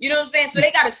 You know what I'm saying? So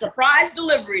they got a surprise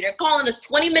delivery. They're calling us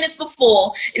 20 minutes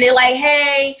before, and they're like,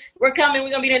 hey, we're coming. We're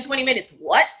going to be there in 20 minutes.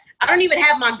 What? I don't even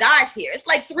have my guys here. It's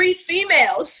like 3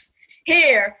 females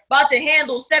here about to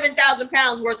handle 7,000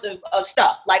 pounds worth of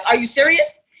stuff. Like, are you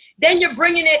serious? Then you're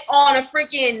bringing it on a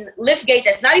freaking lift gate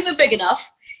that's not even big enough.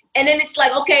 And then it's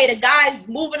like, okay, the guy's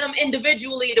moving them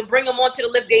individually to bring them onto the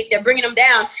lift gate. They're bringing them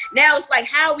down. Now it's like,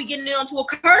 how are we getting it onto a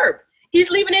curb?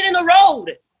 He's leaving it in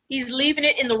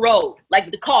the road. Like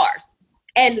the cars.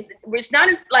 And it's not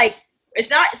like, it's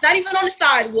not even on the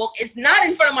sidewalk. It's not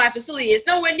in front of my facility. It's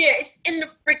nowhere near. It's in the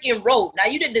freaking road. Now,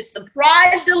 you did this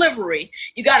surprise delivery.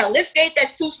 You got a lift gate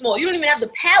that's too small. You don't even have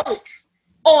the pallets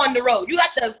on the road. You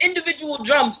got the individual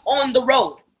drums on the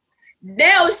road.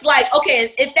 Now it's like,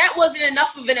 okay, if that wasn't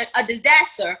enough of a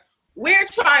disaster, we're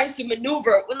trying to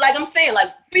maneuver, like I'm saying, like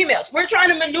females, we're trying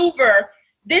to maneuver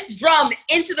this drum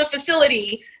into the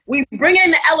facility. We bring it in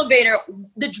the elevator.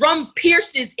 The drum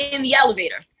pierces in the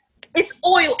elevator. It's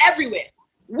oil everywhere.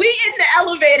 We in the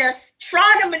elevator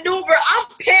trying to maneuver. I'm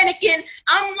panicking.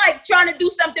 I'm like trying to do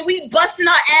something. We busting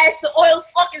our ass. The oil's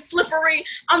fucking slippery.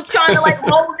 I'm trying to like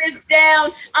hold this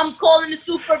down. I'm calling the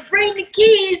super, bring the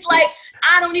keys. Like,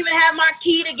 I don't even have my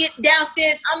key to get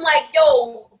downstairs. I'm like,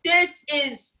 yo, this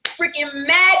is freaking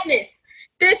madness.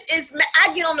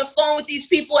 I get on the phone with these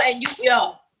people and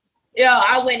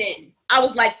I went in. I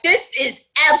was like, this is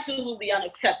absolutely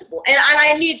unacceptable. And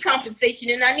I need compensation,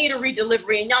 and I need a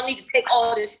redelivery, and y'all need to take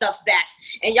all this stuff back.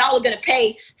 And y'all are going to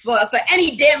pay for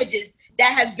any damages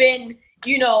that have been,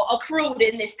 accrued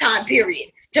in this time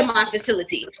period to my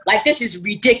facility. Like, this is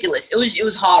ridiculous. It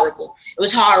was horrible. It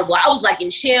was horrible. I was like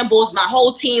in shambles. My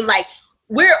whole team, like,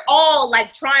 we're all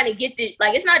like trying to get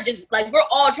it's not just like, we're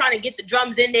all trying to get the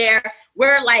drums in there.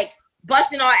 We're like,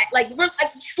 busting our, like, we're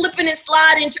like slipping and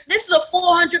sliding. This is a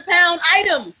 400-pound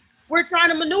item. We're trying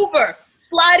to maneuver,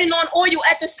 sliding on oil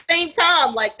at the same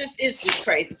time. Like, this is just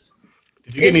crazy.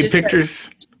 Did you get any pictures?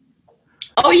 Crazy.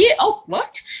 Oh, yeah. Oh,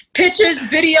 what? Pictures,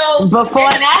 videos.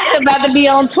 Before and after about to be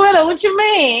on Twitter. What you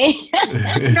mean?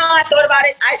 I thought about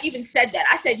it. I even said that.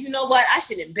 I said, you know what? I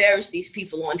should embarrass these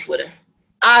people on Twitter.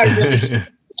 I really should.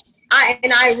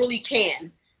 I really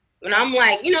can. And I'm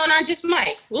like, and I just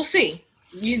might. We'll see.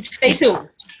 You stay tuned.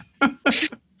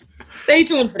 Stay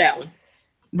tuned for that one.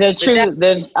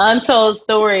 The untold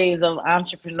stories of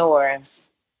entrepreneurs.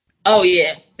 Oh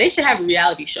yeah, they should have a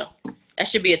reality show. That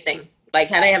should be a thing. Like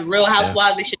how they have Real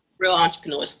Housewives, they should have Real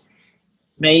Entrepreneurs.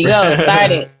 There you go.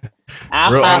 Start it.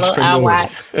 I'll Real follow. I'll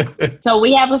watch. entrepreneurs. So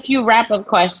we have a few wrap-up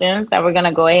questions that we're going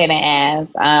to go ahead and ask.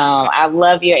 I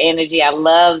love your energy. I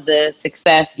love the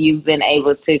success you've been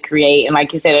able to create. And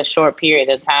like you said, a short period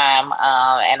of time.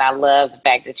 And I love the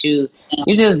fact that you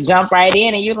just jump right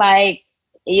in and you like,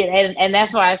 and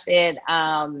that's why I said,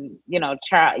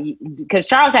 Charles, because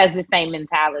Charles has the same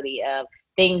mentality of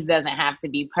things doesn't have to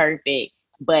be perfect,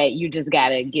 but you just got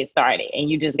to get started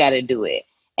and you just got to do it.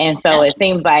 And so it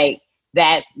seems like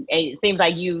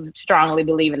you strongly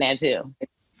believe in that too.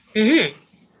 Mm-hmm.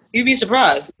 You'd be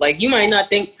surprised. Like, you might not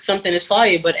think something is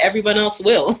fire, but everyone else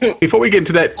will. Before we get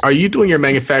into that, are you doing your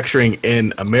manufacturing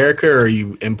in America or are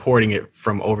you importing it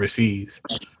from overseas?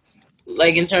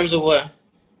 Like, in terms of what?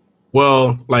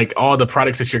 Well, like all the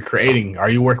products that you're creating, are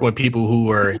you working with people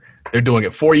they're doing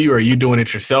it for you or are you doing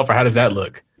it yourself or how does that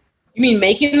look? You mean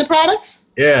making the products?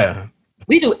 Yeah.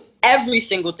 We do every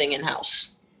single thing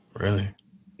in-house. Really?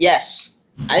 Yes.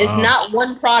 It's not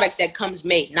one product that comes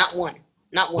made. Not one.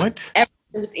 Not one. What?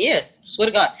 Swear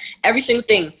to God. Every single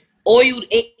thing. Oil,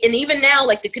 and even now,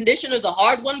 like the conditioner's a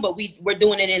hard one, but we're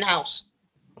doing it in-house.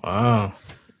 Wow.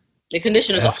 The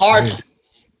conditioner's a hard one.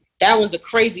 That one's a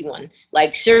crazy one.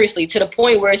 Like, seriously, to the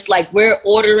point where it's like we're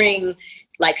ordering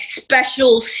like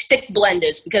special stick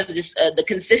blenders because the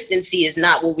consistency is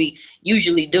not what we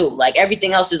usually do. Like,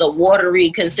 everything else is a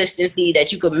watery consistency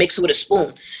that you could mix with a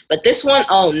spoon. But this one,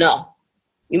 oh no.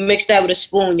 You mix that with a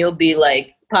spoon, you'll be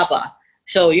like Papa.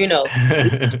 So,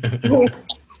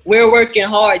 we're working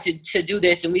hard to do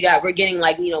this, and we're getting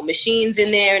like, machines in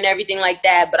there and everything like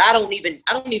that. But I don't even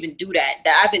do that.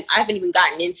 I haven't even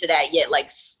gotten into that yet.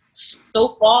 Like,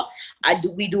 so far,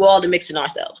 we do all the mixing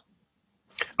ourselves.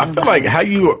 I feel like how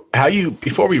you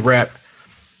before we wrap,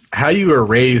 how you were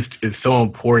raised is so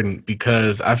important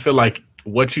because I feel like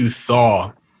what you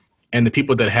saw and the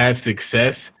people that had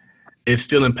success, it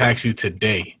still impacts you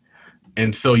today.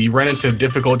 And so you run into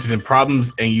difficulties and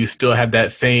problems and you still have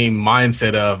that same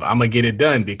mindset of I'm going to get it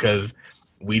done because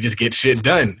we just get shit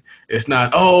done. It's not,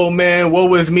 oh man, woe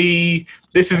was me.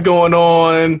 This is going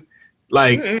on.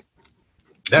 Like,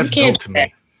 that's dope to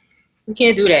me. You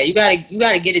can't do that. You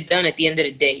gotta get it done at the end of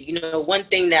the day. One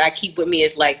thing that I keep with me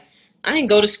is like, I ain't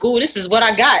go to school. This is what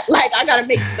I got. Like, I gotta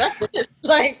make the best of this.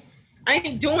 Like, I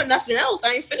ain't doing nothing else.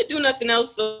 I ain't finna do nothing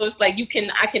else. So it's like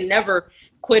I can never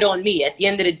quit on me. At the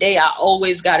end of the day, I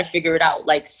always gotta figure it out,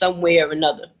 like some way or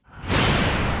another.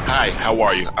 Hi, how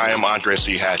are you? I am Andre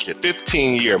C. Hatchett,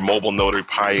 15-year mobile notary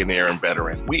pioneer and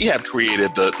veteran. We have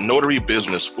created the Notary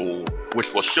Business School,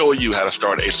 which will show you how to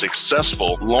start a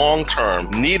successful, long-term,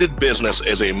 needed business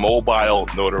as a mobile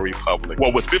notary public.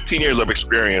 Well, with 15 years of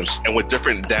experience and with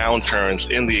different downturns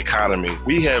in the economy,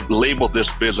 we have labeled this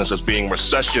business as being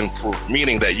recession-proof,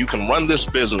 meaning that you can run this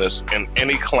business in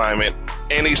any climate,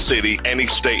 any city, any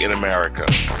state in America.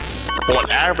 On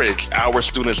average, our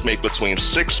students make between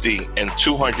 $60 and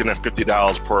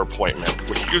 $250 per appointment,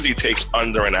 which usually takes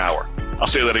under an hour. I'll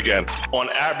say that again. On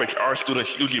average, our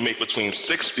students usually make between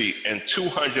 $60 and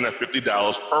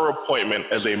 $250 per appointment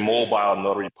as a mobile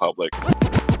notary public.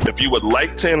 If you would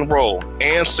like to enroll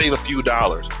and save a few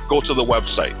dollars, go to the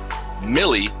website,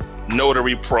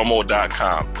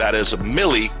 MILLIONAIREpromo.com. That is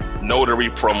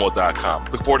MILLIONAIREpromo.com.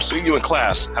 Look forward to seeing you in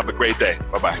class. Have a great day.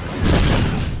 Bye-bye.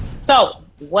 So,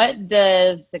 what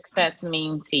does success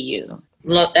mean to you?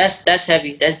 Look, that's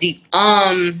heavy. That's deep.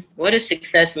 What does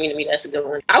success mean to me? That's a good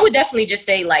one. I would definitely just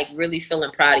say like really feeling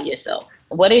proud of yourself.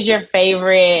 What is your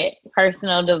favorite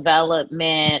personal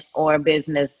development or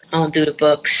business? I don't do the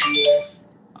books.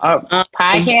 Or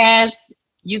podcast,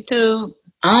 YouTube?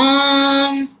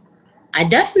 I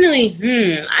definitely,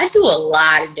 I do a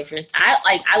lot of different.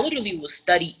 I literally will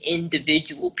study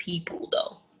individual people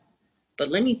though. But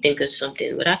let me think of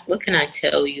something. What can I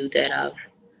tell you that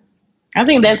I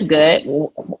think that's good.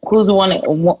 Who's one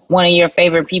of your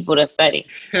favorite people to study?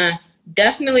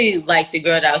 Definitely like the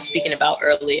girl that I was speaking about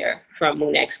earlier from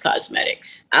Moonex Cosmetics.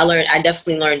 I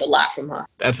definitely learned a lot from her.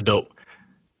 That's dope.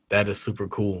 That is super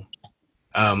cool.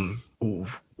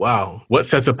 Wow. What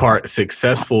sets apart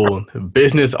successful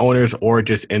business owners or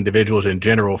just individuals in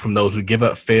general from those who give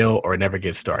up, fail, or never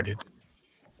get started?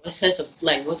 What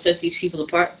sets these people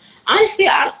apart? Honestly,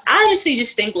 I honestly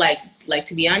just think like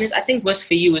to be honest, I think what's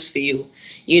for you is for you.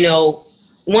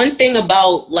 One thing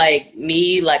about like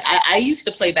me, like I used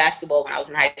to play basketball when I was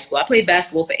in high school. I played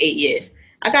basketball for 8 years.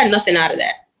 I got nothing out of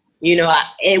that.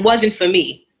 It wasn't for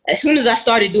me. As soon as I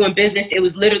started doing business, it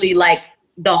was literally like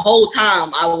the whole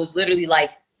time I was literally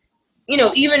like,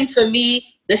 even for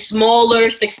me, the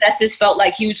smaller successes felt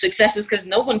like huge successes because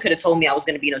no one could have told me I was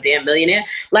going to be no damn millionaire.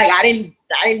 Like I didn't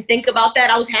think about that.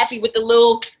 I was happy with the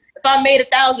little. If I made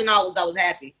 $1,000, I was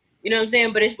happy. You know what I'm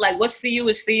saying? But it's like, what's for you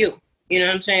is for you. You know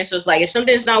what I'm saying? So it's like, if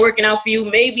something's not working out for you,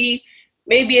 maybe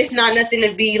it's not nothing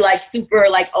to be like super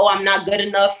like, oh, I'm not good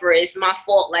enough or it's my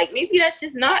fault. Like, maybe that's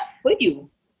just not for you.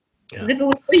 Yeah. If it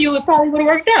was for you, it probably would have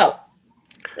worked out.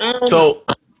 So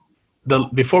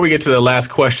before we get to the last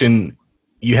question,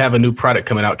 you have a new product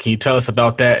coming out. Can you tell us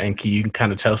about that? And can you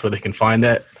kind of tell us where they can find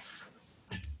that?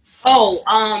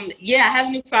 Yeah, I have a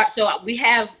new product. So we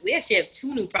actually have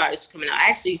 2 new products coming out.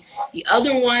 Actually, the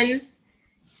other one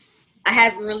I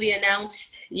haven't really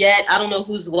announced yet. I don't know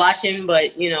who's watching,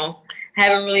 but I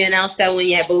haven't really announced that one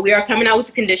yet. But we are coming out with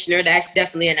the conditioner. That's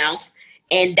definitely announced.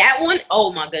 And that one,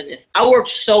 oh my goodness, I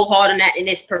worked so hard on that, and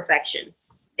it's perfection.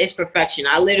 It's perfection.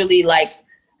 I literally I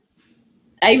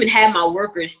even had my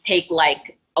workers take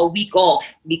like a week off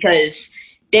because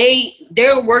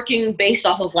they're working based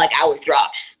off of like our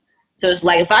drops. So it's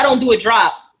like, if I don't do a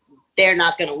drop, they're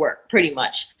not going to work pretty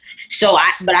much. So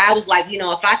I was like,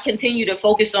 if I continue to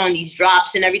focus on these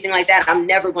drops and everything like that, I'm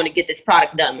never going to get this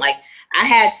product done. Like, I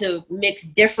had to mix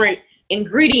different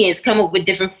ingredients, come up with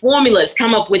different formulas,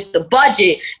 come up with the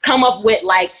budget, come up with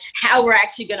like how we're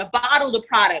actually going to bottle the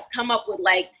product, come up with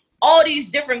like all these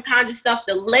different kinds of stuff,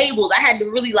 the labels. I had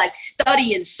to really like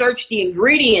study and search the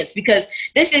ingredients because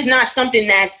this is not something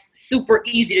that's super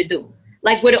easy to do.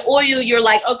 Like with an oil, you're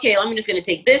like, okay, I'm just going to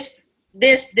take this,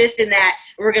 and that.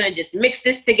 We're going to just mix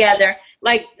this together.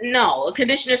 Like, no, a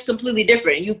conditioner is completely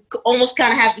different. You almost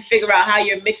kind of have to figure out how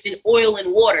you're mixing oil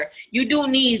and water. You do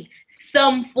need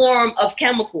some form of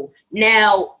chemical.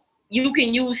 Now, you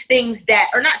can use things that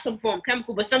are not some form of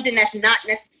chemical, but something that's not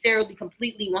necessarily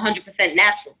completely 100%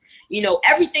 natural.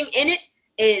 Everything in it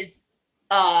is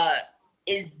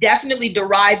definitely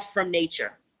derived from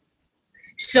nature.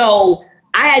 So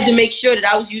I had to make sure that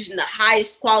I was using the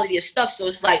highest quality of stuff. So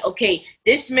it's like, okay,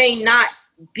 this may not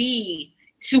be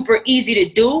super easy to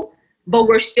do, but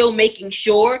we're still making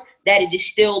sure that it is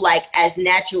still like as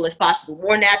natural as possible,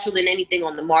 more natural than anything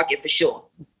on the market for sure.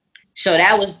 So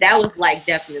that was like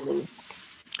definitely,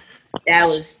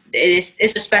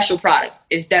 it's a special product.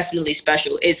 It's definitely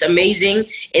special. It's amazing.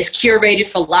 It's curated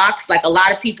for locks. Like a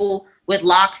lot of people with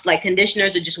locks, like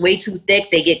conditioners are just way too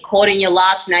thick. They get caught in your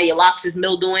locks. Now your locks is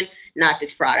mildewing. Not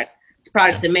this product. This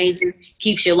product's amazing.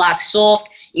 Keeps your locks soft,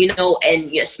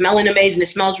 and you're smelling amazing. It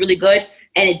smells really good,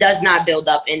 and it does not build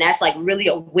up. And that's like really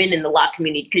a win in the lock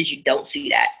community because you don't see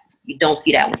that. You don't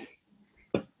see that one.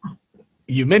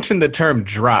 You mentioned the term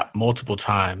drop multiple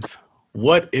times.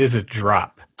 What is a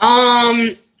drop?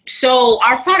 So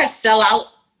our products sell out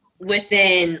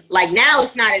within, like, now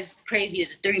it's not as crazy as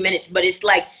 3 minutes, but it's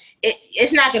like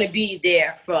it's not going to be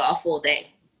there for a full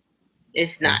day.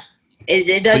 It's not.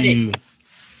 It doesn't. So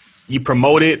you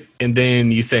promote it, and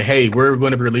then you say, hey, we're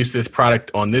going to release this product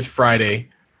on this Friday.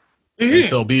 Mm-hmm. And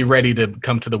so be ready to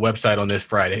come to the website on this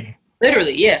Friday.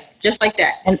 Literally, yeah, just like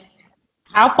that. And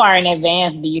how far in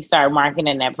advance do you start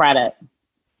marketing that product?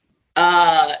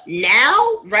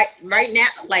 Now, right now,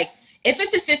 like if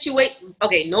it's a situation,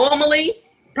 okay, normally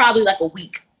probably like a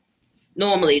week.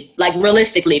 Normally, like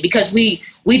realistically, because we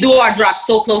do our drops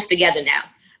so close together now.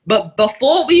 But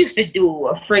before we used to do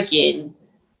a freaking,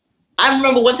 I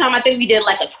remember one time I think we did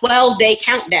like a 12-day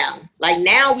countdown. Like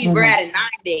now we're at a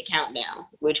 9-day countdown,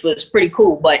 which was pretty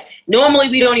cool. But normally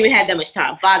we don't even have that much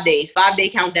time. 5 days, 5-day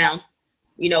countdown,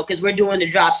 because we're doing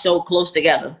the drop so close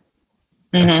together.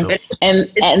 Mm-hmm.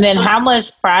 And then how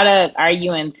much product are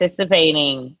you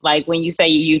anticipating? Like when you say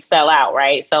you sell out,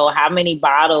 right? So how many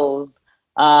bottles?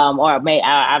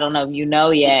 I don't know if you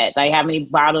know yet, like how many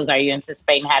bottles are you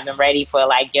anticipating having ready for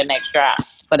like your next drop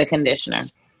for the conditioner?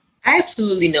 I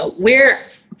absolutely know.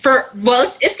 It's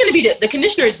going to be the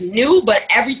conditioner is new, but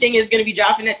everything is going to be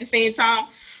dropping at the same time.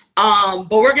 But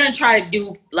we're going to try to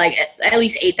do like at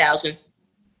least 8,000.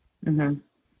 Mm-hmm.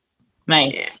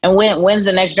 Nice. Yeah. And when's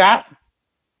the next drop?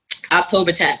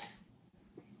 October 10th.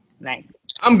 Nice.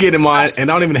 I'm getting mine, and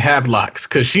I don't even have locks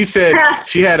because she said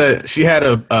she had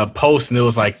a post, and it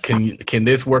was like, can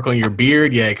this work on your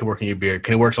beard? Yeah, it can work on your beard.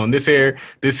 Can it work on this hair,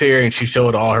 and she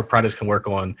showed all her products can work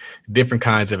on different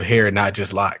kinds of hair, not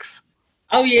just locks.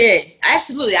 Oh yeah,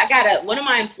 absolutely. I got one of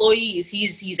my employees.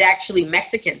 He's actually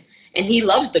Mexican, and he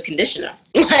loves the conditioner.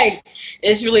 Like,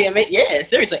 it's really amazing. Yeah,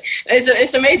 seriously.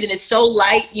 It's amazing. It's so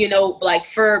light, like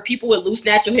for people with loose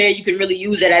natural hair, you can really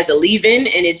use it as a leave-in,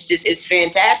 and it's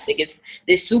fantastic. It's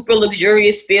this super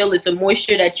luxurious feel. It's a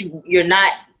moisture that you're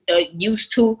not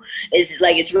used to.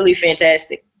 It's really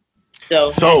fantastic. So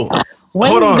hold on.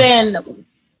 Wait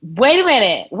a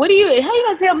minute. How you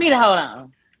going to tell me to hold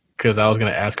on? Because I was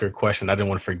going to ask her a question. I didn't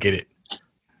want to forget it.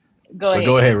 Go ahead.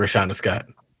 Go ahead, Rashonda Scott.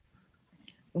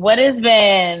 What has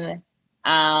been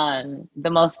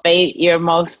your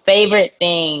most favorite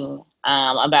thing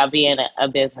about being a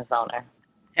business owner?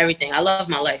 Everything. I love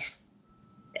my life.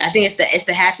 I think it's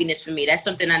the happiness for me. That's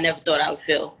something I never thought I would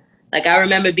feel. Like, I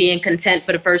remember being content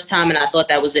for the first time, and I thought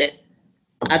that was it.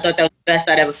 I thought that was the best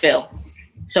I'd ever feel.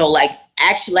 So, like,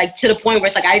 actually, like, to the point where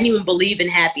it's like I didn't even believe in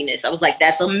happiness. I was like,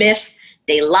 that's a myth.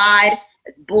 They lied.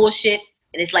 That's bullshit.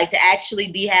 And it's like, to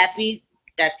actually be happy,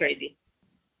 that's crazy.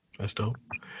 That's dope.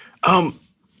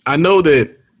 I know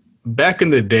that back in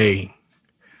the day,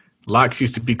 locks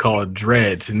used to be called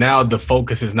dreads. Now the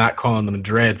focus is not calling them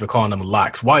dreads, but calling them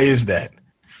locks. Why is that?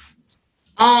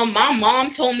 My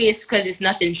mom told me it's because it's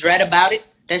nothing dread about it.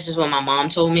 That's just what my mom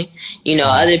told me. You know,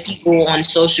 other people on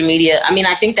social media. I mean,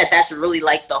 I think that's really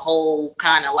like the whole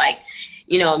kind of like,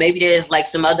 you know, maybe there's like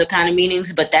some other kind of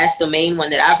meanings, but that's the main one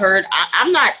that I've heard.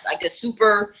 I'm not like a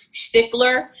super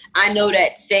stickler. I know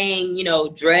that saying, you know,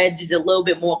 dreads is a little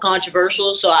bit more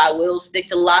controversial, so I will stick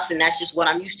to locks, and that's just what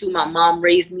I'm used to. My mom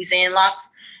raised me saying locks,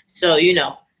 so, you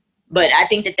know. But I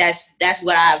think that's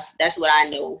what I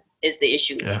know is the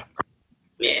issue. Yeah.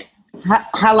 Yeah.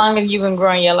 How long have you been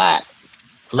growing your locks?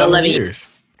 11 years.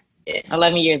 Yeah.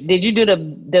 11 years. Did you do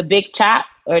the big chop,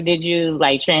 or did you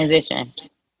like transition?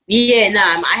 Yeah,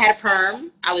 I had a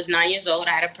perm. I was 9 years old.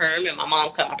 I had a perm, and my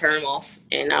mom cut my perm off,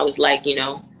 and I was like, you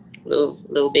know,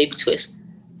 little baby twist.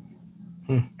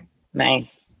 Nice.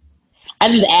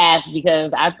 I just asked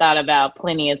because I thought about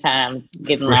plenty of times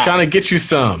getting We're trying to get you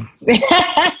some.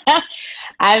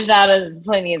 I've thought of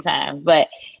plenty of times, but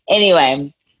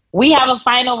anyway, we have a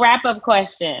final wrap-up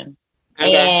question.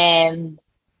 Okay. And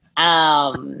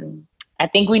I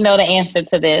think we know the answer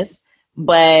to this,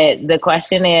 but the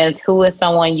question is, who is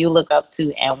someone you look up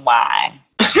to and why?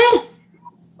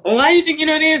 Why do you think you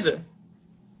know the answer?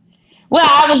 Well,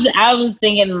 I was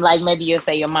thinking like maybe you'll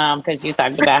say your mom because you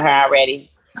talked about her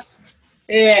already.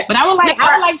 Yeah. But I would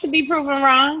like to be proven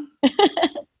wrong.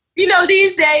 You know,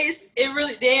 these days,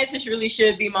 the answer really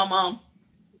should be my mom.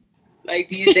 Like,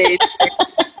 these days,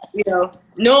 you know,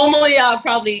 normally I'll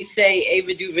probably say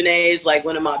Ava DuVernay is like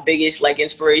one of my biggest like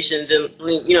inspirations in,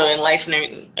 you know, in life.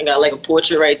 And I got like a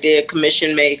portrait right there,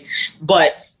 commission made.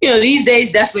 But, you know, these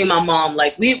days, definitely my mom.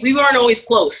 Like, we weren't always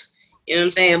close, you know what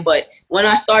I'm saying? But when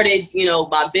I started, you know,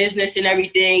 my business and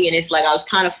everything, and it's like I was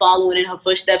kind of following in her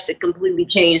footsteps, it completely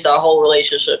changed our whole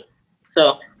relationship.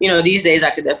 So, you know, these days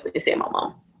I could definitely say my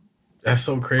mom. That's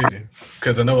so crazy,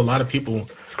 because I know a lot of people,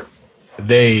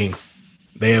 they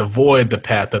avoid the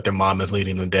path that their mom is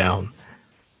leading them down.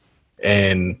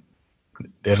 And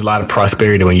there's a lot of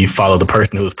prosperity when you follow the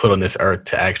person who was put on this earth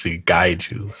to actually guide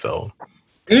you. So,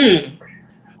 amen.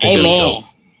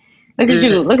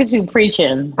 Look at you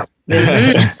preaching.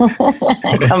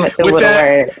 Coming through with a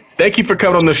word. Thank you for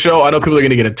coming on the show. I know people are going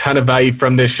to get a ton of value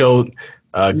from this show.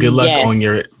 Good luck on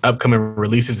your upcoming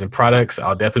releases and products.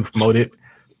 I'll definitely promote it.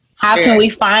 How can we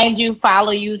find you,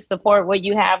 follow you, support what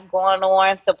you have going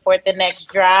on, support the next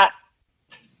drop?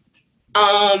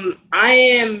 I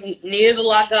am Nia the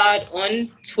Lock God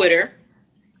on Twitter.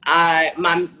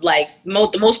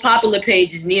 The most popular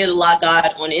page is Nia the Lock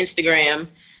God on Instagram.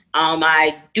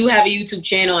 I do have a YouTube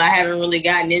channel. I haven't really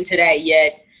gotten into that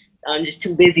yet. I'm just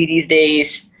too busy these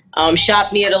days.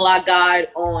 Shop Nia the Lock God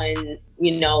on,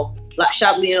 you know,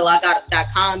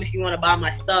 shopniathelockgod.com if you want to buy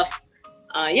my stuff.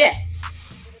 Yeah.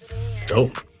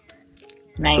 Dope.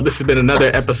 Nice. So this has been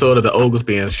another episode of the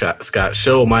Oglesby and Scott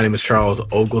Show. My name is Charles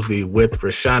Oglesby with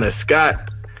Rashana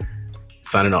Scott.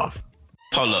 Signing off.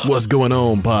 What's going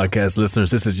on, podcast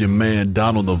listeners? This is your man,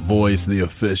 Donald the Voice, the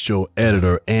official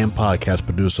editor and podcast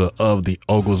producer of the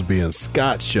Oglesby and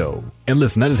Scott Show. And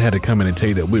listen, I just had to come in and tell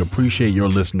you that we appreciate your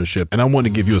listenership, and I want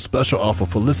to give you a special offer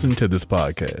for listening to this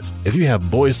podcast. If you have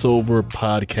voiceover,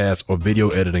 podcast, or video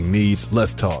editing needs,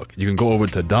 let's talk. You can go over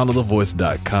to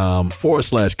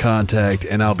donaldthevoice.com/contact,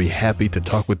 and I'll be happy to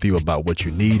talk with you about what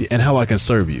you need and how I can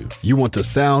serve you. You want to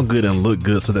sound good and look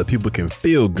good so that people can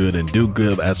feel good and do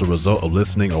good as a result of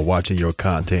listening or watching your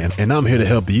content, and I'm here to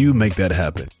help you make that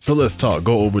happen. So let's talk.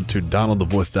 Go over to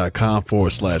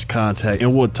donaldthevoice.com/contact,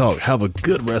 and we'll talk. Have a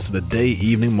good rest of the day,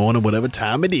 evening, morning, whatever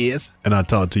time it is, and I'll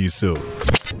talk to you soon.